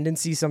there's a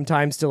tendency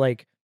sometimes to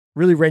like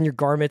really rend your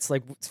garments.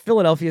 Like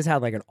Philadelphia's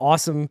had like an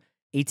awesome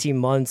 18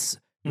 months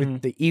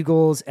with the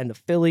Eagles and the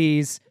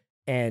Phillies,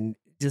 and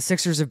the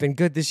Sixers have been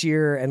good this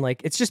year. And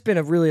like, it's just been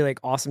a really like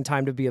awesome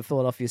time to be a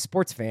Philadelphia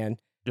sports fan.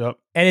 Yep.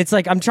 And it's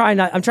like, I'm trying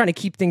to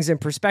keep things in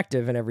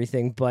perspective and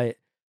everything. But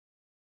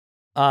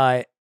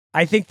I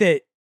think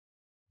that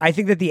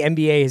the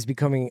NBA is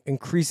becoming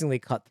increasingly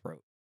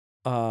cutthroat,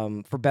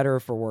 for better or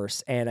for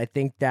worse. And I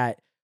think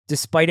that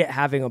despite it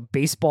having a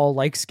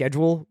baseball-like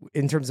schedule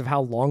in terms of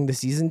how long the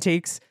season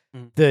takes,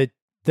 the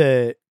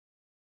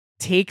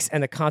takes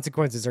and the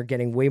consequences are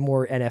getting way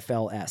more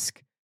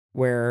NFL-esque,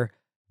 where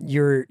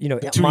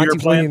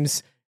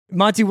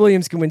Monty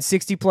Williams can win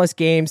 60 plus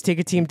games, take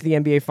a team to the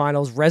NBA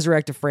finals,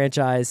 resurrect a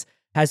franchise,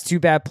 has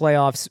 2 bad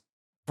playoffs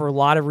for a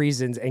lot of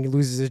reasons, and he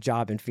loses his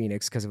job in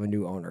Phoenix because of a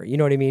new owner. You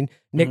know what I mean?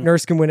 Nick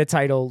Nurse can win a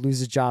title, lose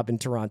his job in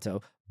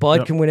Toronto.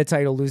 Bud can win a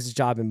title, lose his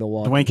job in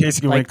Milwaukee. Dwayne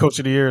Casey can win Coach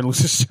of the Year and lose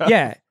his job.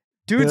 Yeah.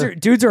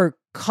 Dudes are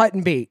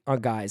cutting bait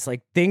on guys.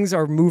 Like, things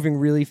are moving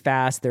really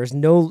fast. We're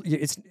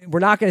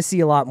not going to see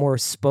a lot more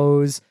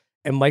Spos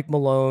and Mike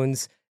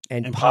Malones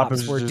and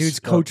Pops where dudes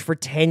coach for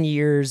 10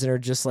 years and are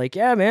just like,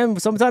 yeah, man,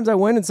 sometimes I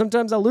win and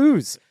sometimes I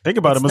lose. Think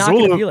about it. It's not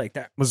going to be like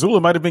that.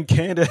 Mazzulla might have been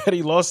canned had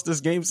he lost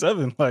this game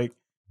 7. Like,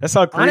 that's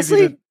how crazy.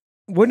 Honestly,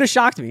 wouldn't have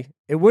shocked me.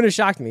 It wouldn't have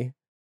shocked me.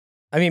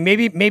 I mean,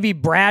 maybe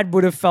Brad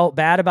would have felt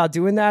bad about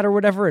doing that or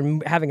whatever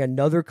and having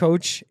another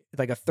coach,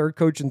 like a third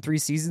coach in 3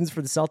 seasons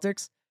for the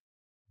Celtics.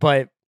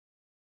 But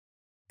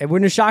it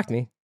wouldn't have shocked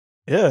me.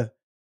 Yeah.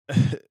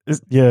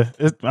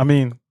 I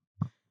mean,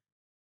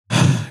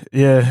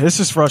 yeah, it's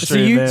just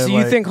frustrating. So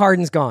you think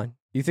Harden's gone?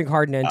 You think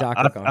Harden and Doc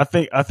are gone?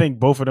 I think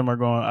both of them are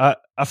gone.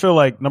 I feel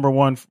like, number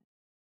one,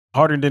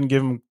 Harden didn't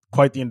give him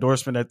quite the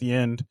endorsement at the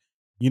end.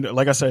 You know,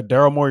 like I said,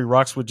 Daryl Morey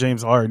rocks with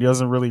James Harden. He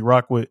doesn't really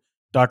rock with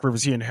Doc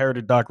Rivers. He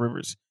inherited Doc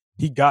Rivers.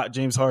 He got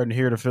James Harden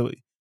here to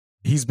Philly.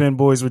 He's been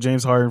boys with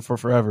James Harden for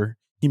forever.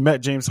 He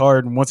met James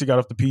Harden once he got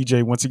off the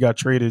PJ, once he got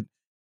traded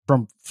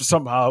from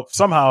somehow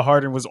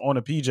Harden was on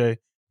a PJ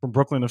from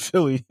Brooklyn to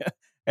Philly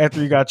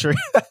after he got traded.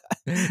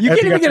 You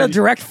can't even get a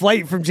direct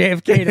flight from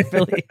JFK to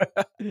Philly.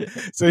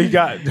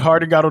 So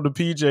Harden got on the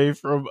PJ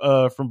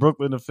from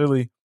Brooklyn to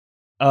Philly.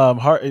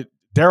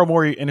 Daryl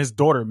Morey and his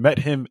daughter met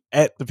him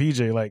at the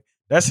PJ. Like,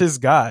 that's his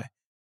guy.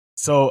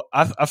 So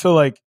I feel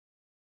like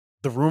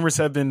the rumors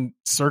have been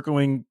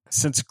circling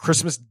since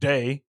Christmas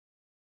Day.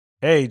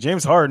 Hey,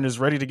 James Harden is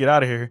ready to get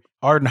out of here.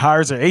 Harden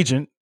hires an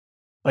agent.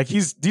 Like,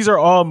 these are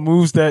all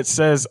moves that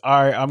says,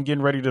 all right, I'm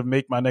getting ready to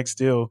make my next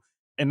deal.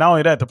 And not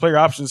only that, the player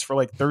options for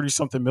like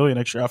 30-something million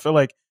next year. I feel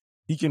like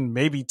he can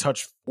maybe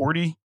touch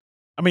 40.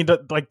 I mean,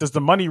 does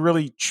the money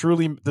really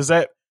truly, does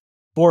that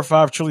 4 or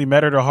 5 truly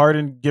matter to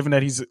Harden, given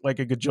that he's like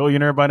a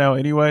gajillionaire by now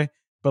anyway?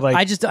 But like,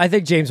 I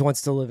think James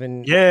wants to live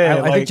in.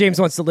 Yeah, I think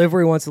James wants to live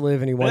where he wants to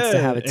live, and he wants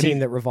to have a team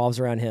that revolves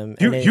around him.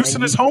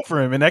 Houston is home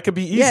for him, and that could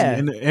be easy. Yeah.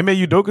 And Ime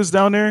Udoka's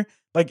down there.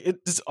 Like,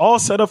 it's all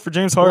set up for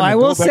James Harden. Well, I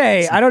will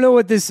say, I don't know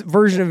what this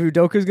version of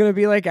Udoka is going to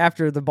be like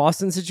after the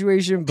Boston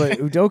situation, but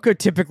Udoka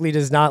typically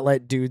does not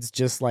let dudes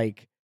just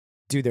like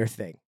do their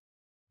thing.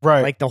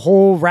 Right. Like, the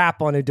whole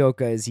rap on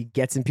Udoka is he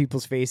gets in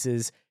people's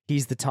faces.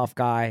 He's the tough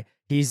guy.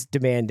 He's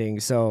demanding.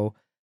 So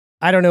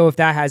I don't know if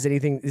that's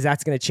going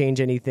to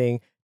change anything.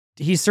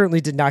 He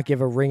certainly did not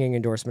give a ringing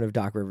endorsement of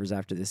Doc Rivers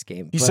after this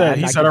game. He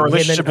said our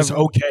relationship is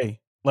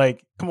okay.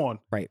 Like, come on.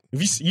 Right.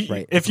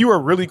 If you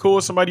were really cool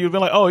with somebody, you'd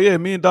been like, oh yeah,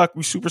 me and Doc,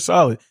 we super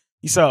solid.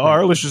 He said,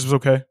 our relationship is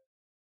okay.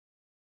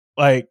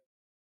 Like,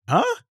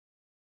 huh?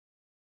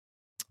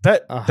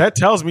 That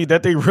tells me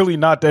that they really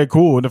not that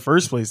cool in the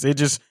first place. They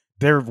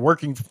have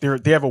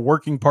a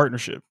working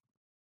partnership.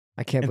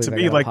 I can't believe to I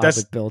me, got like, a that's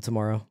with Bill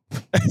tomorrow.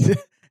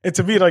 And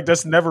to me, like,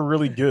 that's never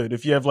really good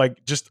if you have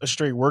like just a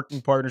straight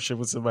working partnership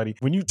with somebody.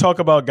 When you talk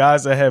about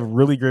guys that have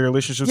really great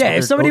relationships, Yeah, with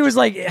if somebody was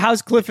like,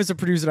 how's Cliff as a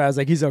producer? I was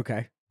like, he's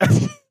okay.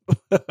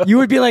 You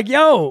would be like,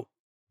 yo,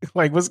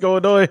 like, what's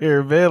going on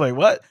here, man? Like,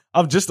 what?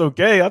 I'm just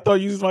okay. I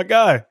thought you was my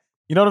guy.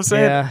 You know what I'm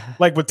saying? Yeah,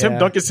 like, would Tim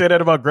Duncan say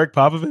that about Greg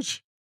Popovich?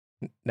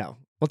 No.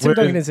 Well, Tim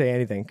Duncan didn't say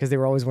anything because they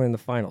were always winning the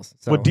finals.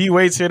 So. Would D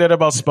Wade say that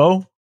about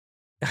Spo?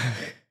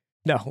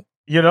 No.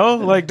 You know,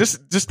 like, just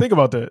think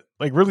about that.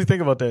 Like, really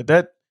think about that.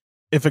 That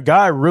if a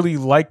guy really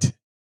liked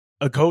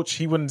a coach,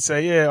 he wouldn't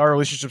say, yeah, our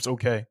relationship's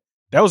okay.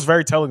 That was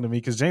very telling to me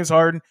because James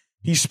Harden,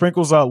 he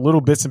sprinkles out little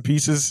bits and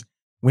pieces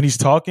when he's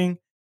talking,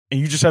 and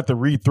you just have to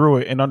read through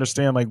it and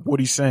understand like what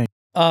he's saying.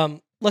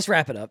 Let's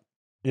wrap it up.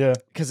 Yeah,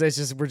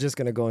 because we're just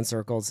going to go in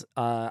circles.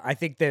 I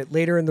think that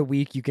later in the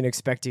week you can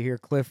expect to hear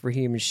Cliff,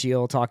 Raheem, and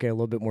Sheil talking a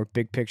little bit more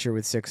big picture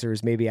with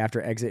Sixers. Maybe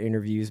after exit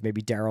interviews,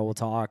 maybe Daryl will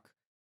talk.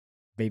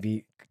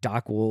 Maybe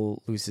Doc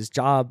will lose his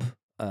job.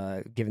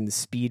 Given the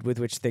speed with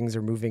which things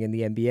are moving in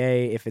the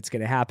NBA, if it's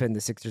going to happen, the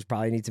Sixers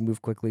probably need to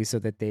move quickly so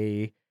that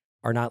they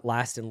are not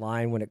last in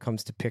line when it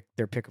comes to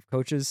their pick of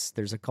coaches.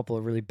 There's a couple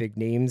of really big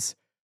names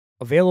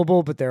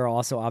available, but there are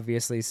also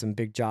obviously some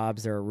big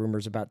jobs. There are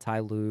rumors about Ty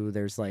Lue.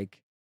 There's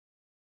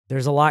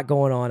a lot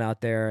going on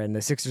out there, and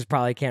the Sixers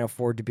probably can't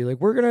afford to be like,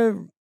 we're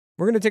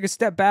gonna take a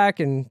step back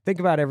and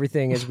think about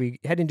everything as we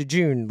head into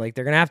June. Like,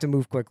 they're gonna have to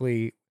move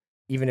quickly,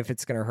 even if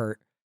it's gonna hurt.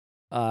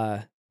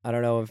 I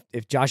don't know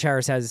if Josh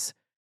Harris has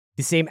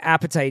the same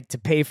appetite to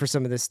pay for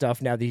some of this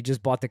stuff now that he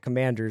just bought the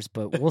Commanders,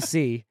 but we'll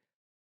see.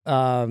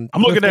 I'm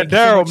looking at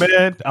Daryl,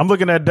 man. I'm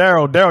looking at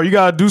Daryl. Daryl, you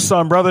gotta do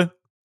something, brother.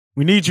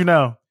 We need you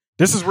now.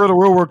 This is where the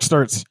real work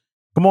starts.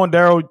 Come on,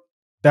 Daryl.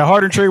 That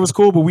Harden trade was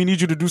cool, but we need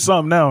you to do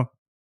something now.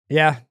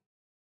 Yeah.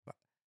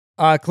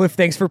 Cliff,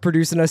 thanks for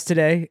producing us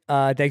today.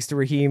 Thanks to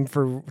Raheem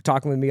for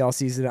talking with me all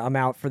season. I'm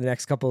out for the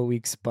next couple of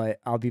weeks, but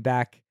I'll be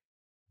back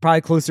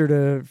probably closer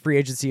to free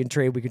agency and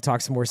trade. We can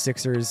talk some more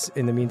Sixers.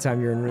 In the meantime,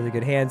 you're in really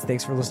good hands.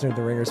 Thanks for listening to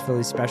the Ringers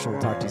Philly special.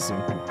 We'll talk to you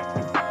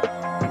soon.